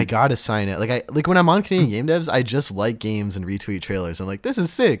 I gotta sign it. Like when I'm on Canadian Game Devs, I just like games and retweet trailers. I'm like, this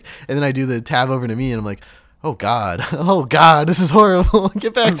is sick. And then I do the tab over to me, and I'm like, oh God, this is horrible.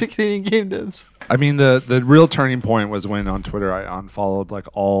 Get back to Canadian Game Devs. I mean, the real turning point was when on Twitter I unfollowed like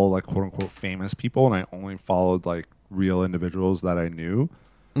all like quote unquote famous people, and I only followed like real individuals that I knew.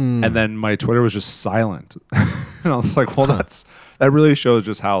 And then my Twitter was just silent. And I was like, well, that really shows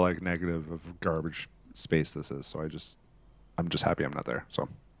just how like negative of garbage space this is. So I'm just happy I'm not there. So,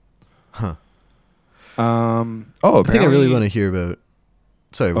 I think I really want to hear about.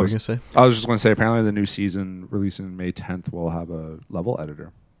 Sorry, what were you gonna say? I was just going to say, apparently the new season releasing May 10th will have a level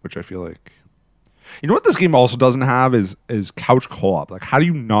editor, which I feel like, you know what this game also doesn't have is couch co-op. Like, how do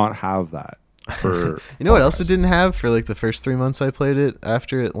you not have that? For you know what else it didn't have for like the first 3 months I played it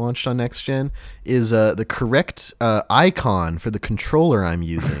after it launched on next gen is the correct icon for the controller I'm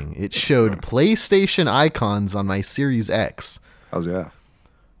using. It showed PlayStation icons on my Series X. Yeah.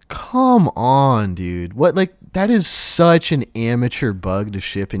 Come on, dude. What, like, that is such an amateur bug to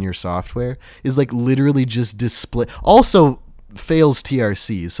ship in your software, is like literally just display. Also fails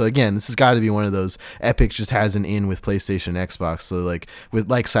TRC. So again, this has got to be one of those Epic just has an in with PlayStation and Xbox. So like with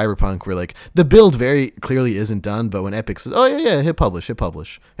like Cyberpunk, where like the build very clearly isn't done, but when Epic says, oh yeah, hit publish,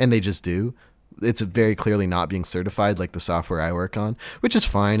 and they just do, it's very clearly not being certified like the software I work on, which is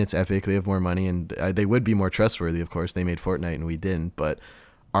fine. It's Epic. They have more money and they would be more trustworthy. Of course, they made Fortnite and we didn't, but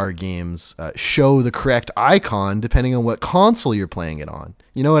our games show the correct icon depending on what console you're playing it on.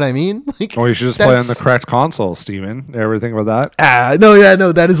 You know what I mean? Like, you should just play on the correct console, Steven. Ever think about that?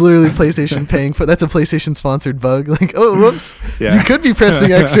 No, that is literally PlayStation paying for. That's a PlayStation sponsored bug. Like, oh, whoops, yeah. You could be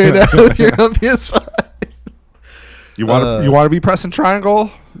pressing X right now if you're on PS5. You want to be pressing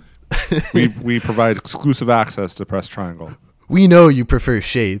triangle? we provide exclusive access to press triangle. We know you prefer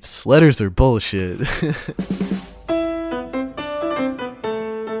shapes. Letters are bullshit.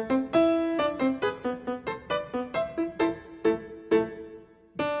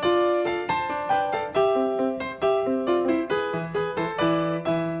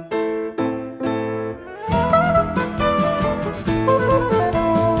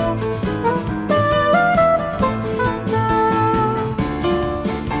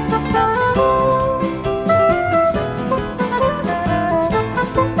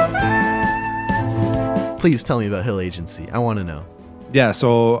 Please tell me about Hill Agency. I want to know. Yeah,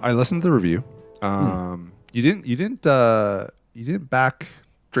 so I listened to the review. You didn't drink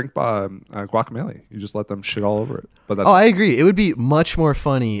guacamole. You just let them shit all over it. But that's Oh, I agree. It would be much more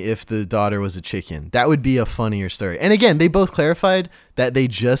funny if the daughter was a chicken. That would be a funnier story. And again, they both clarified that they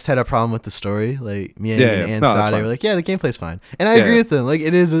just had a problem with the story. Like Mia and Sade were like, yeah, the gameplay's fine. And I agree with them. Like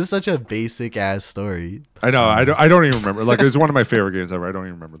it's such a basic ass story. I know. I don't even remember. Like it's one of my favorite games ever. I don't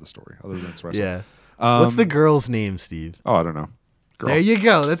even remember the story other than it's wrestling. Yeah. What's the girl's name, Steve? Oh, I don't know. Girl. There you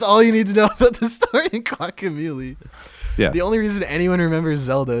go. That's all you need to know about the story in Guacamelee. Yeah. The only reason anyone remembers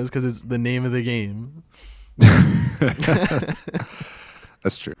Zelda is because it's the name of the game.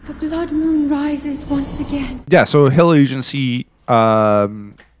 That's true. The blood moon rises once again. Yeah, so Hill Agency, I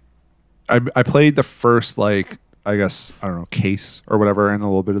played the first, like, I guess, I don't know, case or whatever, and a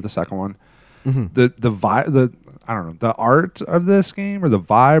little bit of the second one. Mm-hmm. The vibe, I don't know, the art of this game or the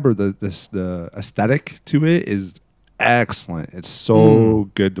vibe or the aesthetic to it is excellent. It's so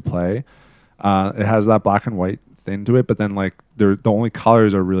good to play. It has that black and white thing to it, but then like the only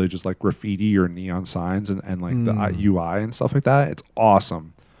colors are really just like graffiti or neon signs and like the UI and stuff like that. It's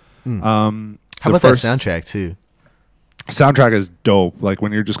awesome. How about that soundtrack too? Soundtrack is dope. Like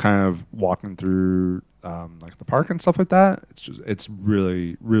when you're just kind of walking through like the park and stuff like that, it's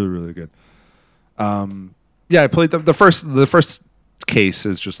really good. Yeah, I played the first case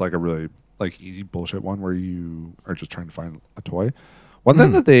is just like a really like easy bullshit one where you are just trying to find a toy. One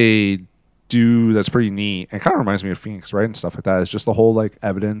thing that they do that's pretty neat and kind of reminds me of Phoenix, right, and stuff like that, is just the whole like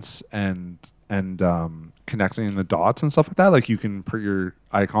evidence and connecting the dots and stuff like that. Like you can put your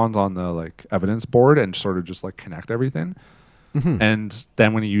icons on the like evidence board and sort of just like connect everything. And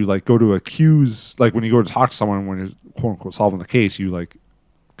then when you like go to accuse, like when you go to talk to someone when you're quote unquote solving the case, you like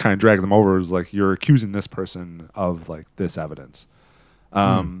kind of drag them over as like you're accusing this person of like this evidence.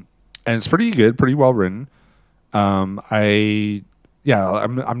 And it's pretty good, pretty well written. I'm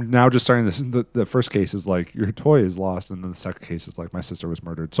now just starting this. The first case is like your toy is lost, and then the second case is like my sister was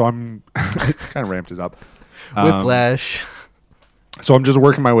murdered. So I'm kind of ramped it up. Whiplash. So I'm just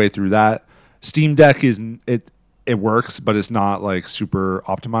working my way through that. Steam Deck it works, but it's not like super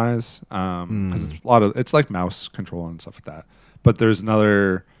optimized because it's like mouse control and stuff like that. But there was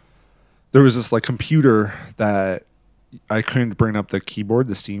this like computer that I couldn't bring up the keyboard,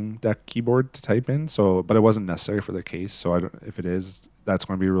 the Steam Deck keyboard to type in. So, but it wasn't necessary for the case. So if it is, that's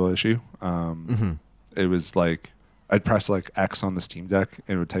going to be a real issue. It was like I'd press like X on the Steam Deck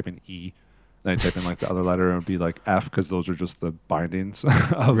and it would type in E. Then I'd type in like the other letter and it would be like F because those are just the bindings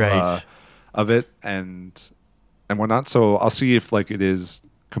of it and whatnot. So I'll see if like it is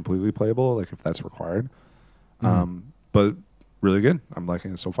completely playable, like if that's required. But really good. I'm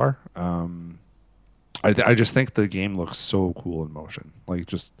liking it so far. I just think the game looks so cool in motion, like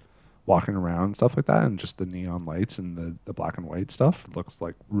just walking around and stuff like that, and just the neon lights and the black and white stuff. It looks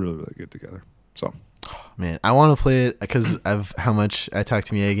like really good together. So, man, I want to play it because of how much I talked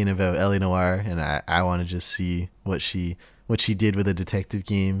to Megan about L.A. Noire, and I want to just see what she did with a detective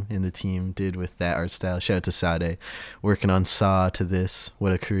game and the team did with that art style. Shout out to Sade, working on Saw to this.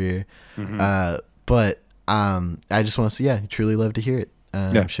 What a career! But I just want to see. Yeah, truly love to hear it.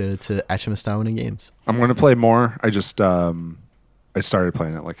 Shout out to Achimastawan Games. I'm going to play more. I just I started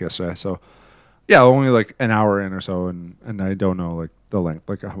playing it like yesterday, so yeah, only like an hour in or so, and I don't know like the length,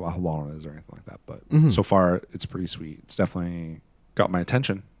 like how long it is or anything like that. But so far, it's pretty sweet. It's definitely got my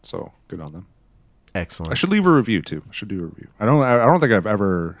attention, so good on them. Excellent. I should leave a review too. I should do a review. I don't think have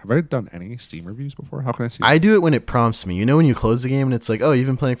I done any Steam reviews before? How can I see that? I do it when it prompts me. You know when you close the game and it's like, oh, you've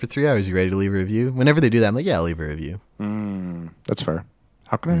been playing for 3 hours. You ready to leave a review? Whenever they do that, I'm like, yeah, I'll leave a review. That's fair.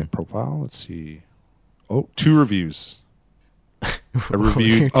 How can I profile? Let's see. Oh, 2 reviews. A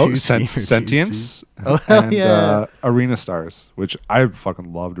review. Sentience. And Arena Stars, which I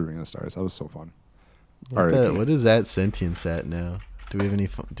fucking loved Arena Stars. That was so fun. What is that Sentience at now? Do we have any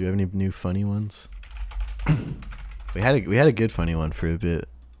new funny ones? We had a good funny one for a bit.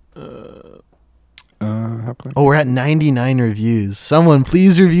 How can I? Oh, we're at 99 reviews. Someone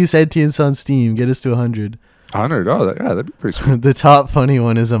please review Sentience on Steam. Get us to 100. 100. Oh, that'd be pretty sweet. The top funny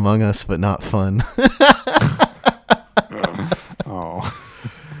one is Among Us, but not fun.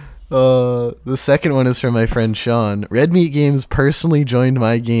 The second one is from my friend Sean. Red Meat Games personally joined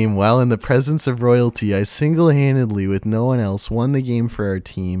my game while in the presence of royalty. I single-handedly, with no one else, won the game for our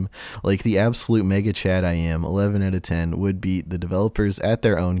team. Like the absolute mega chad I am, 11 out of 10 would beat the developers at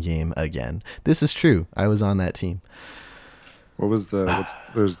their own game again. This is true. I was on that team.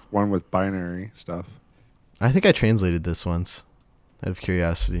 There's one with binary stuff. I think I translated this once, out of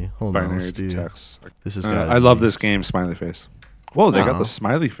curiosity. Hold on, let's do text. This is. I love this game. Smiley face. Whoa, they got the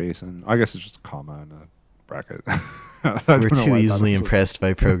smiley face, and I guess it's just a comma and a bracket. We're too easily impressed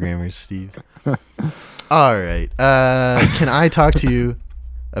by programmers, Steve. All right. Can I talk to you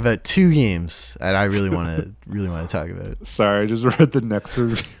about 2 games that I really want to talk about. Sorry, I just read the next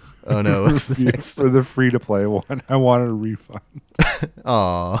review. Oh no, what's the next? For the free-to-play one, I want a refund.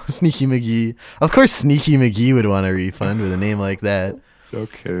 Oh, Sneaky McGee. Of course Sneaky McGee would want a refund with a name like that. No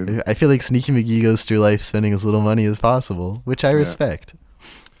kidding. I feel like Sneaky McGee goes through life spending as little money as possible, which I respect.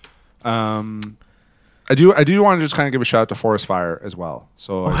 I do want to just kind of give a shout out to Forest Fire as well.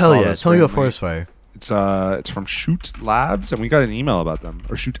 So hell yeah. Tell me about Forest Fire. It's from Shoot Labs, and we got an email about them,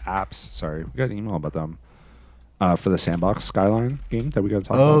 or Shoot Apps. Sorry, we got an email about them for the Sandbox Skyline game that we got to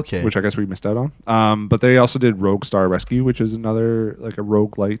talk about. Okay. Which I guess we missed out on. But they also did Rogue Star Rescue, which is another like a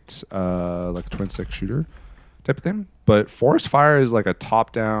roguelite, like twin stick shooter type of thing. But Forest Fire is like a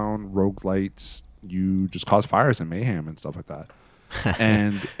top-down roguelite. You just cause fires and mayhem and stuff like that.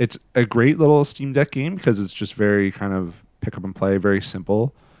 And it's a great little Steam Deck game because it's just very kind of pick up and play, very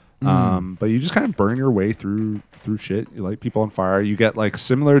simple. But you just kind of burn your way through shit. You light people on fire. You get like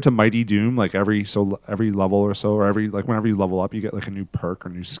similar to Mighty Doom, like every level or so, or whenever you level up, you get like a new perk or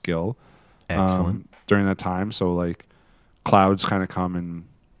new skill. Excellent. During that time, so like clouds kind of come and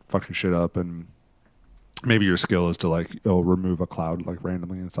fuck your shit up, and maybe your skill is to like remove a cloud like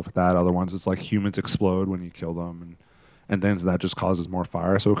randomly and stuff like that. Other ones, it's like humans explode when you kill them, and then that just causes more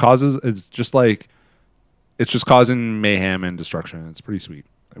fire. So it's just causing mayhem and destruction. It's pretty sweet.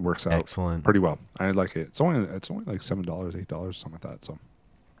 It works out pretty well. I like it. It's only like $7, $8, something like that. So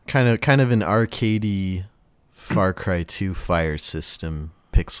kind of an arcadey Far Cry 2 fire system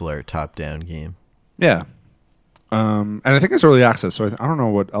pixel art top down game. Yeah. And I think it's early access, so I don't know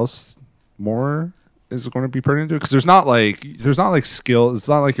what else more is going to be put into it, because there's not like skill. It's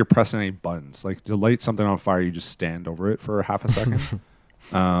not like you're pressing any buttons. Like to light something on fire, you just stand over it for half a second.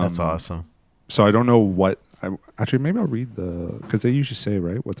 That's awesome. So I don't know what. Maybe I'll read because they usually say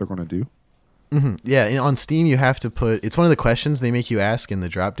what they're going to do. Mm-hmm. Yeah, on Steam you have to put. It's one of the questions they make you ask in the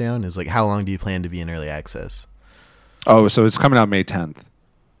drop down is like, how long do you plan to be in early access? Oh, so it's coming out May 10th.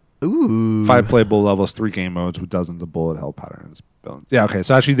 Ooh. 5 playable levels, 3 game modes with dozens of bullet hell patterns. Yeah, okay.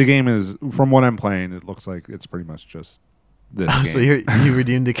 So actually, the game is, from what I'm playing, it looks like it's pretty much just this game. So you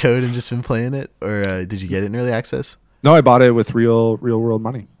redeemed the code and just been playing it, or did you get it in early access? No, I bought it with real world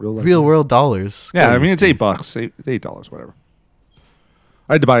money, real world dollars. Yeah, I mean it's $8, $8, whatever.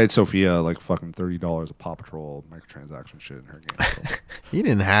 I had to buy it Sophia like fucking $30 of Paw Patrol microtransaction shit in her game. So. You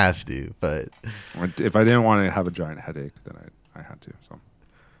didn't have to, but if I didn't want to have a giant headache, then I had to. So,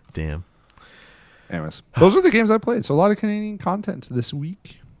 damn. Anyways, those are the games I played. So a lot of Canadian content this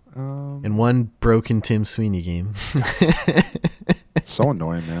week. And one broken Tim Sweeney game. So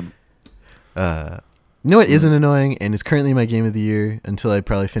annoying, man. You know what isn't annoying and is currently my game of the year until I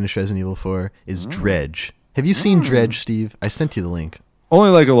probably finish Resident Evil 4 is Dredge. Have you seen Dredge, Steve? I sent you the link.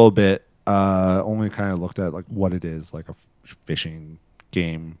 Only like a little bit. Only kind of looked at like what it is, like a fishing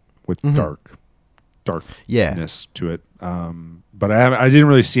game with darkness to it. But I didn't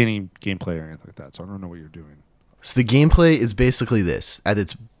really see any gameplay or anything like that, so I don't know what you're doing. So the gameplay is basically this. At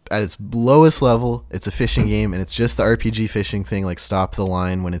its lowest level, it's a fishing game, and it's just the RPG fishing thing, like stop the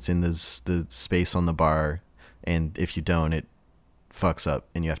line when it's in the space on the bar, and if you don't, it fucks up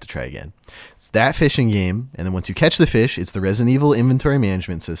and you have to try again. It's that fishing game, and then once you catch the fish, it's the Resident Evil inventory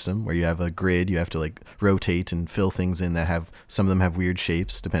management system where you have a grid, you have to like rotate and fill things in that have, some of them have weird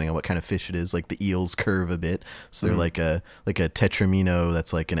shapes depending on what kind of fish it is, like the eels curve a bit, so they're like a tetramino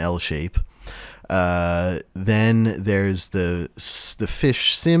that's like an L shape. Then there's the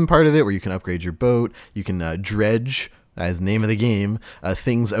fish sim part of it where you can upgrade your boat. You can dredge, as the name of the game,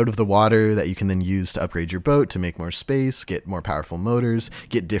 things out of the water that you can then use to upgrade your boat to make more space, get more powerful motors,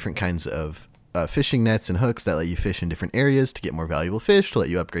 get different kinds of fishing nets and hooks that let you fish in different areas to get more valuable fish, to let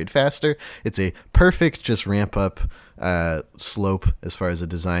you upgrade faster. It's a perfect just ramp up slope as far as a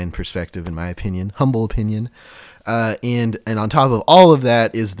design perspective, in my opinion, humble opinion. And on top of all of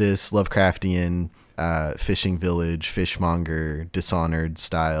that is this Lovecraftian fishing village, fishmonger, Dishonored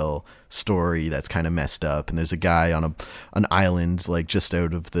style story that's kind of messed up, and there's a guy on an island like just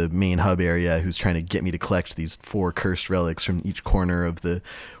out of the main hub area who's trying to get me to collect these 4 cursed relics from each corner of the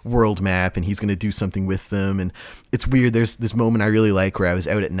world map, and he's going to do something with them. And it's weird, there's this moment I really like where I was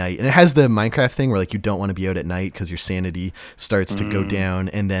out at night, and it has the Minecraft thing where like you don't want to be out at night because your sanity starts to go down,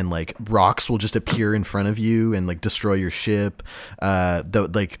 and then like rocks will just appear in front of you and like destroy your ship.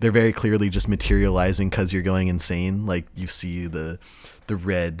 Like they're very clearly just materializing because you're going insane. Like you see the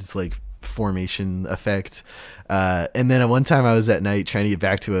red like formation effect, and then at one time I was at night trying to get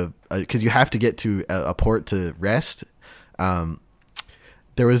back to because you have to get to a port to rest.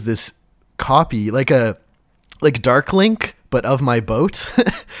 There was this copy like Dark Link, but of my boat.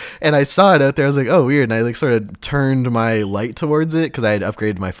 And I saw it out there. I was like, oh, weird. And I like sort of turned my light towards it because I had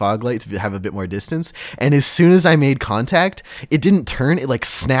upgraded my fog light to have a bit more distance. And as soon as I made contact, it didn't turn. It like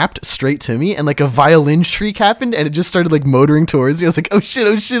snapped straight to me, and like a violin shriek happened, and it just started like motoring towards me. I was like, oh shit,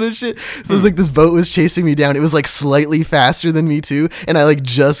 oh shit, oh shit. So it was like this boat was chasing me down. It was like slightly faster than me too. And I like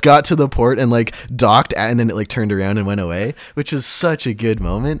just got to the port and like docked, and then it like turned around and went away, which is such a good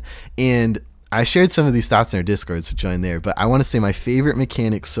moment. And I shared some of these thoughts in our Discord, so join there. But I want to say my favorite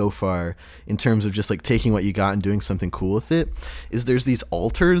mechanic so far, in terms of just like taking what you got and doing something cool with it, is there's these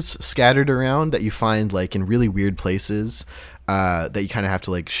altars scattered around that you find like in really weird places that you kind of have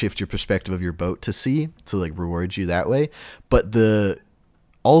to like shift your perspective of your boat to see to like reward you that way. But the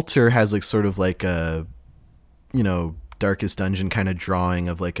altar has like sort of like a, you know, Darkest Dungeon kind of drawing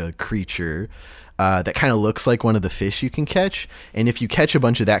of like a creature that kind of looks like one of the fish you can catch. And if you catch a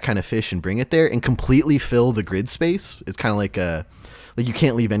bunch of that kind of fish and bring it there and completely fill the grid space, it's kind of like you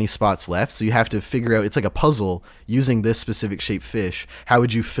can't leave any spots left. So you have to figure out, it's like a puzzle using this specific shaped fish. How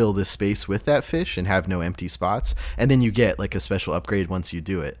would you fill this space with that fish and have no empty spots? And then you get like a special upgrade once you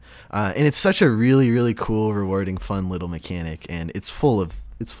do it. And it's such a really, really cool, rewarding, fun little mechanic. And it's full of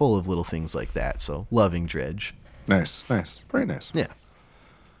little things like that. So loving Dredge. Nice. Very nice. Yeah.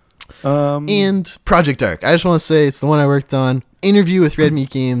 And Project Dark. I just want to say it's the one I worked on. Interview with Red Meat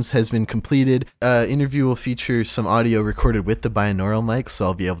Games has been completed. Interview will feature some audio recorded with the binaural mic, so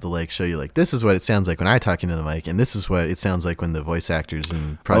I'll be able to like show you like this is what it sounds like when I talk into the mic, and this is what it sounds like when the voice actors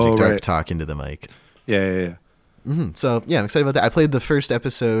in Project Dark talk into the mic. Yeah. Mm-hmm. So yeah, I'm excited about that. I played the first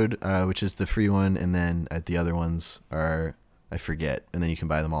episode, which is the free one, and then the other ones are I forget, and then you can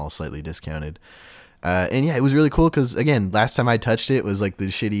buy them all slightly discounted. And yeah, it was really cool because, again, last time I touched it was like the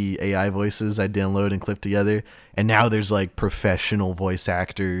shitty AI voices I'd download and clip together. And now there's like professional voice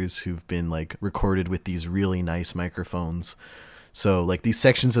actors who've been like recorded with these really nice microphones. So like these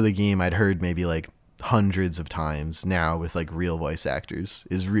sections of the game I'd heard maybe like hundreds of times now with like real voice actors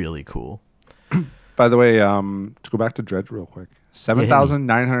is really cool. By the way, to go back to Dredge real quick,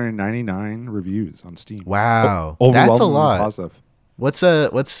 7,999 reviews on Steam. Wow. Overwhelmingly That's a lot. Positive. What's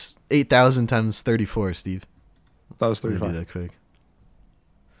 8,000 times 34, Steve? That was Let me 35. do that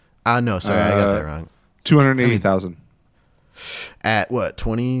quick. No, sorry, I got that wrong. 280,000. At what,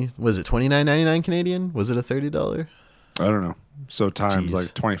 20, was it $29.99 Canadian? Was it a $30? I don't know. So times Jeez.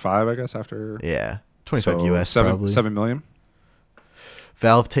 like 25, I guess, after. Yeah, 25 so US probably. 7 million.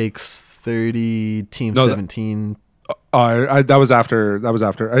 Valve takes 30, Team 17. That was after. That was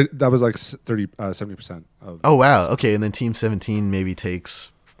like 70% of. Oh wow, okay, and then Team 17 maybe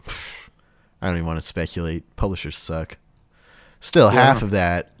takes. I don't even want to speculate. Publishers suck. Still, half of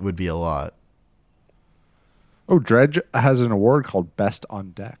that would be a lot. Oh, Dredge has an award called Best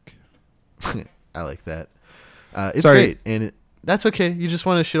on Deck. I like that. It's Sorry. great, and that's okay. You just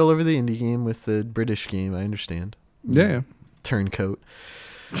want to shit all over the indie game with the British game. I understand. Yeah. Turncoat.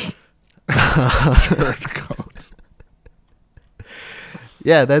 Turncoat.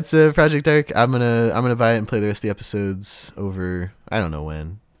 Yeah, that's Project Dark. I'm gonna buy it and play the rest of the episodes over. I don't know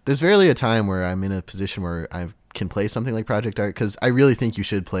when. There's rarely a time where I'm in a position where I can play something like Project Dark, because I really think you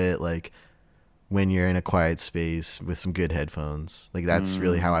should play it like when you're in a quiet space with some good headphones. Like that's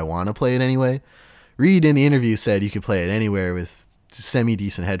really how I want to play it anyway. Reed in the interview said you could play it anywhere with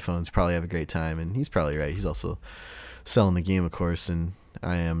semi-decent headphones, probably have a great time, and he's probably right. He's also selling the game, of course, and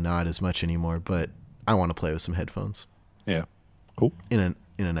I am not as much anymore, but I want to play with some headphones. Yeah. Cool. In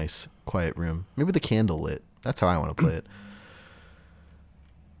a nice quiet room, maybe with a candle lit. That's how I want to play it.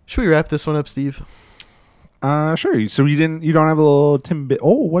 Should we wrap this one up, Steve? Sure. So you don't have a little Timbit.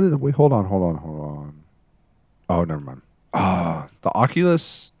 Oh, what is it? Wait, hold on. Oh, never mind. The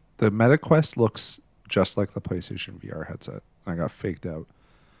Oculus, the MetaQuest looks just like the PlayStation VR headset. I got faked out.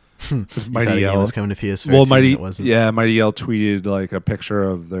 Mighty L was coming to PS4. Well, Mighty L tweeted like a picture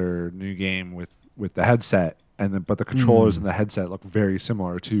of their new game with the headset, but the controllers and the headset look very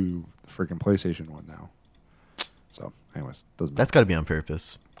similar to the freaking PlayStation one now. So, anyways, doesn't matter. That's got to be on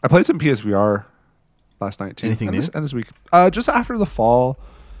purpose. I played some PSVR last night too. Anything new? And this week, just after the fall,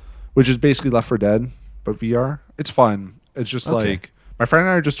 which is basically Left 4 Dead, but VR. It's fun. It's just like my friend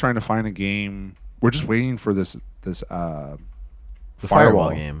and I are just trying to find a game. We're just waiting for this the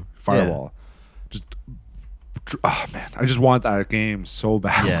Firewall game. Firewall. Yeah. Man, I just want that game so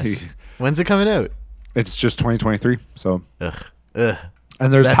badly. Yes. When's it coming out? It's just 2023. So. Ugh. And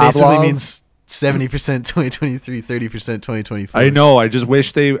there's that Pavlov. basically means 70% 2023, 30% 2024. I know. I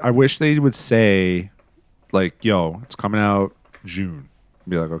wish they would say, like, yo, it's coming out June.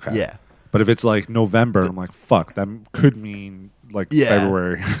 Be like, okay. Yeah. But if it's like November, I'm like, fuck, that could mean like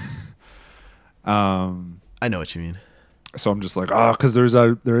February. I know what you mean. So I'm just like, oh, because there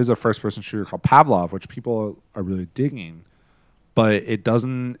is a first person shooter called Pavlov, which people are really digging, but it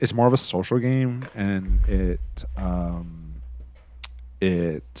doesn't. It's more of a social game, and it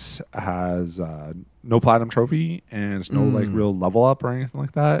has no platinum trophy and it's no like real level up or anything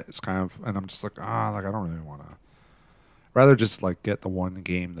like that. It's kind of, and I'm just like, like I don't really want to. Rather just like get the one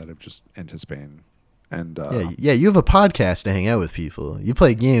game that I've just anticipating. And yeah, you have a podcast to hang out with people. You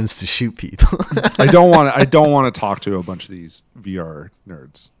play games to shoot people. I don't want to talk to a bunch of these VR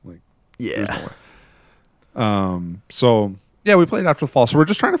nerds. Like, yeah. So yeah, we played after the fall. So we're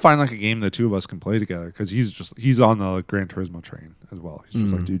just trying to find like a game the two of us can play together because he's on the Gran Turismo train as well. He's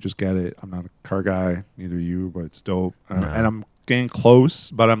just like, dude, just get it. I'm not a car guy, neither you, but it's dope. And I'm getting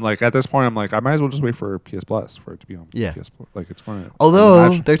close, but I'm like at this point, I'm like I might as well just wait for PS Plus for it to be on PS Plus. Like it's going to. Although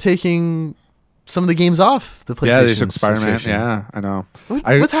they're taking some of the games off the PlayStation. Yeah, they took Spider-Man. Yeah, I know.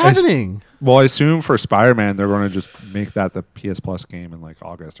 What's happening? Well, I assume for Spider-Man, they're going to just make that the PS Plus game in like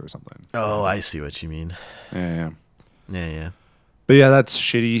August or something. Oh, I see what you mean. Yeah. But yeah, that's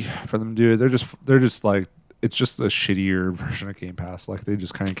shitty for them to do. They're just like it's just a shittier version of Game Pass. Like they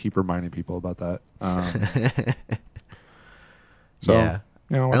just kind of keep reminding people about that. So yeah,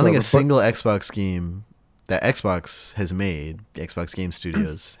 you know, I don't think a single Xbox game that Xbox has made, the Xbox Game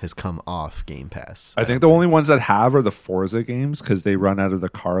Studios, has come off Game Pass. I think the only ones that have are the Forza games because they run out of the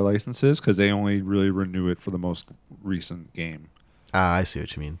car licenses because they only really renew it for the most recent game. I see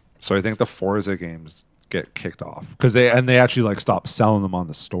what you mean. So I think the Forza games get kicked off because they actually like stop selling them on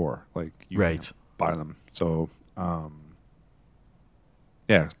the store. Like you can't buy them. So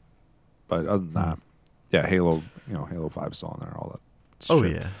yeah. But other than that, yeah, Halo 5's still on there. All that. Oh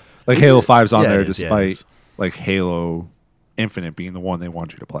shit. yeah. Like Halo 5's on there it is, despite like Halo Infinite being the one they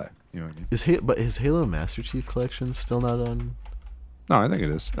want you to play. You know what I mean? Is Halo Master Chief Collection still not on? No, I think it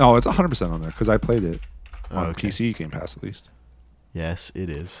is. No, it's 100% on there because I played it on PC Game Pass at least. Yes, it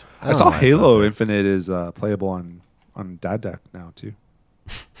is. I saw Halo Infinite is playable on Dad Deck now too.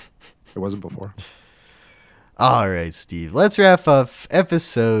 It wasn't before. All right, Steve. Let's wrap up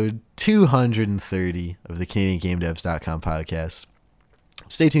episode 230 of the CanadianGameDevs.com podcast.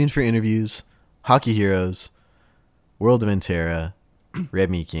 Stay tuned for interviews, Hockey Heroes, World of Intera, Red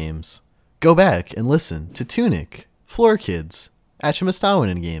Meat Games. Go back and listen to Tunic, Floor Kids,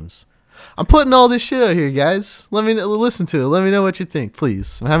 Achimestawanen games. I'm putting all this shit out here, guys. Let me listen to it. Let me know what you think,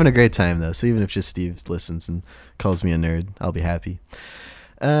 please. I'm having a great time, though, so even if just Steve listens and calls me a nerd, I'll be happy.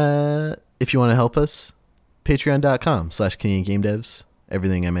 If you want to help us, patreon.com/CanadianGameDevs.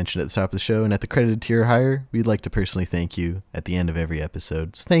 Everything I mentioned at the top of the show and at the credited tier higher, we'd like to personally thank you at the end of every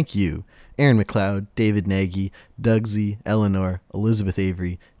episode. So thank you, Aaron McLeod, David Nagy, Doug Z, Eleanor, Elizabeth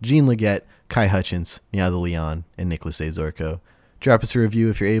Avery, Jean Leggett, Kai Hutchins, Meow the Leon, and Nicholas A. Zorko. Drop us a review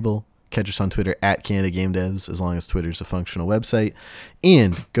if you're able. Catch us on Twitter at CanadaGameDevs, as long as Twitter's a functional website.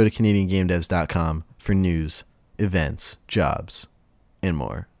 And go to CanadianGameDevs.com for news, events, jobs, and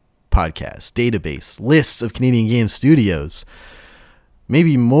more. Podcasts, database, lists of Canadian game studios.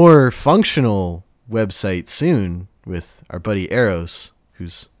 Maybe more functional website soon with our buddy Eros,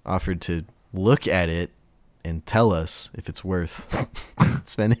 who's offered to look at it and tell us if it's worth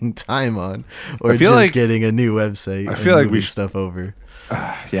spending time on or just like getting a new website. I feel like we stuff over.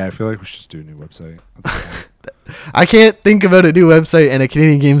 Yeah, I feel like we should just do a new website. I can't think about a new website and a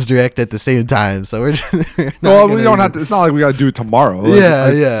Canadian Games Direct at the same time, so we're we don't have to. It's not like we got to do it tomorrow.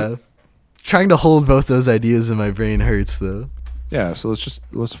 Yeah. Trying to hold both those ideas in my brain hurts, though. Yeah, so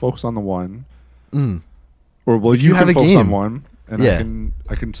let's focus on the one. Or well, you have can a focus game on one, and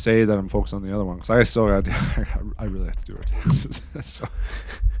I can say that I'm focused on the other one because I still got. I really have to do our taxes. So.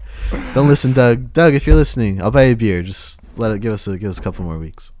 Don't listen, Doug. Doug, if you're listening, I'll buy you a beer. Just give us a couple more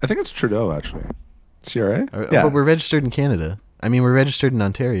weeks. I think it's Trudeau actually. CRA. Yeah, but we're registered in Canada. I mean, we're registered in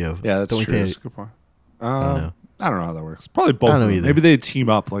Ontario. Yeah, that's true. That's a good point. I don't know how that works. Probably both. I don't know either. Maybe they team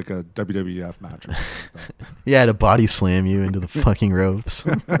up like a WWF match or something like that. Yeah, to body slam you into the fucking ropes.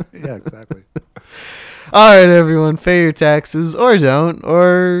 Yeah, exactly. All right, everyone. Pay your taxes or don't.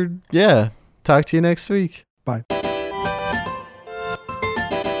 Or, yeah. Talk to you next week. Bye.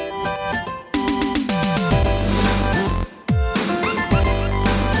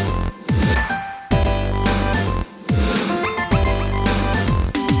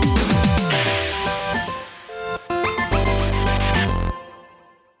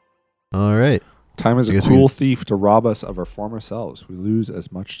 All right. Time is a cruel thief to rob us of our former selves. We lose as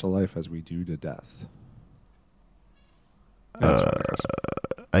much to life as we do to death.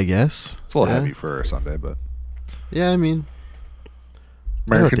 I guess. It's a little heavy for a Sunday, but... Yeah, I mean...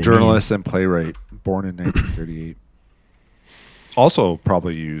 American journalist and playwright, born in 1938. also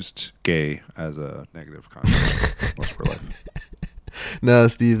probably used gay as a negative connotation most of her life. No,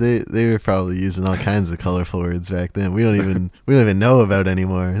 Steve, they were probably using all kinds of colorful words back then. We don't even know about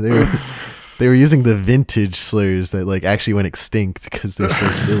anymore. They were using the vintage slurs that like actually went extinct because they're so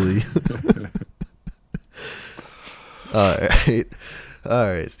silly. All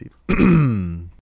right, Steve.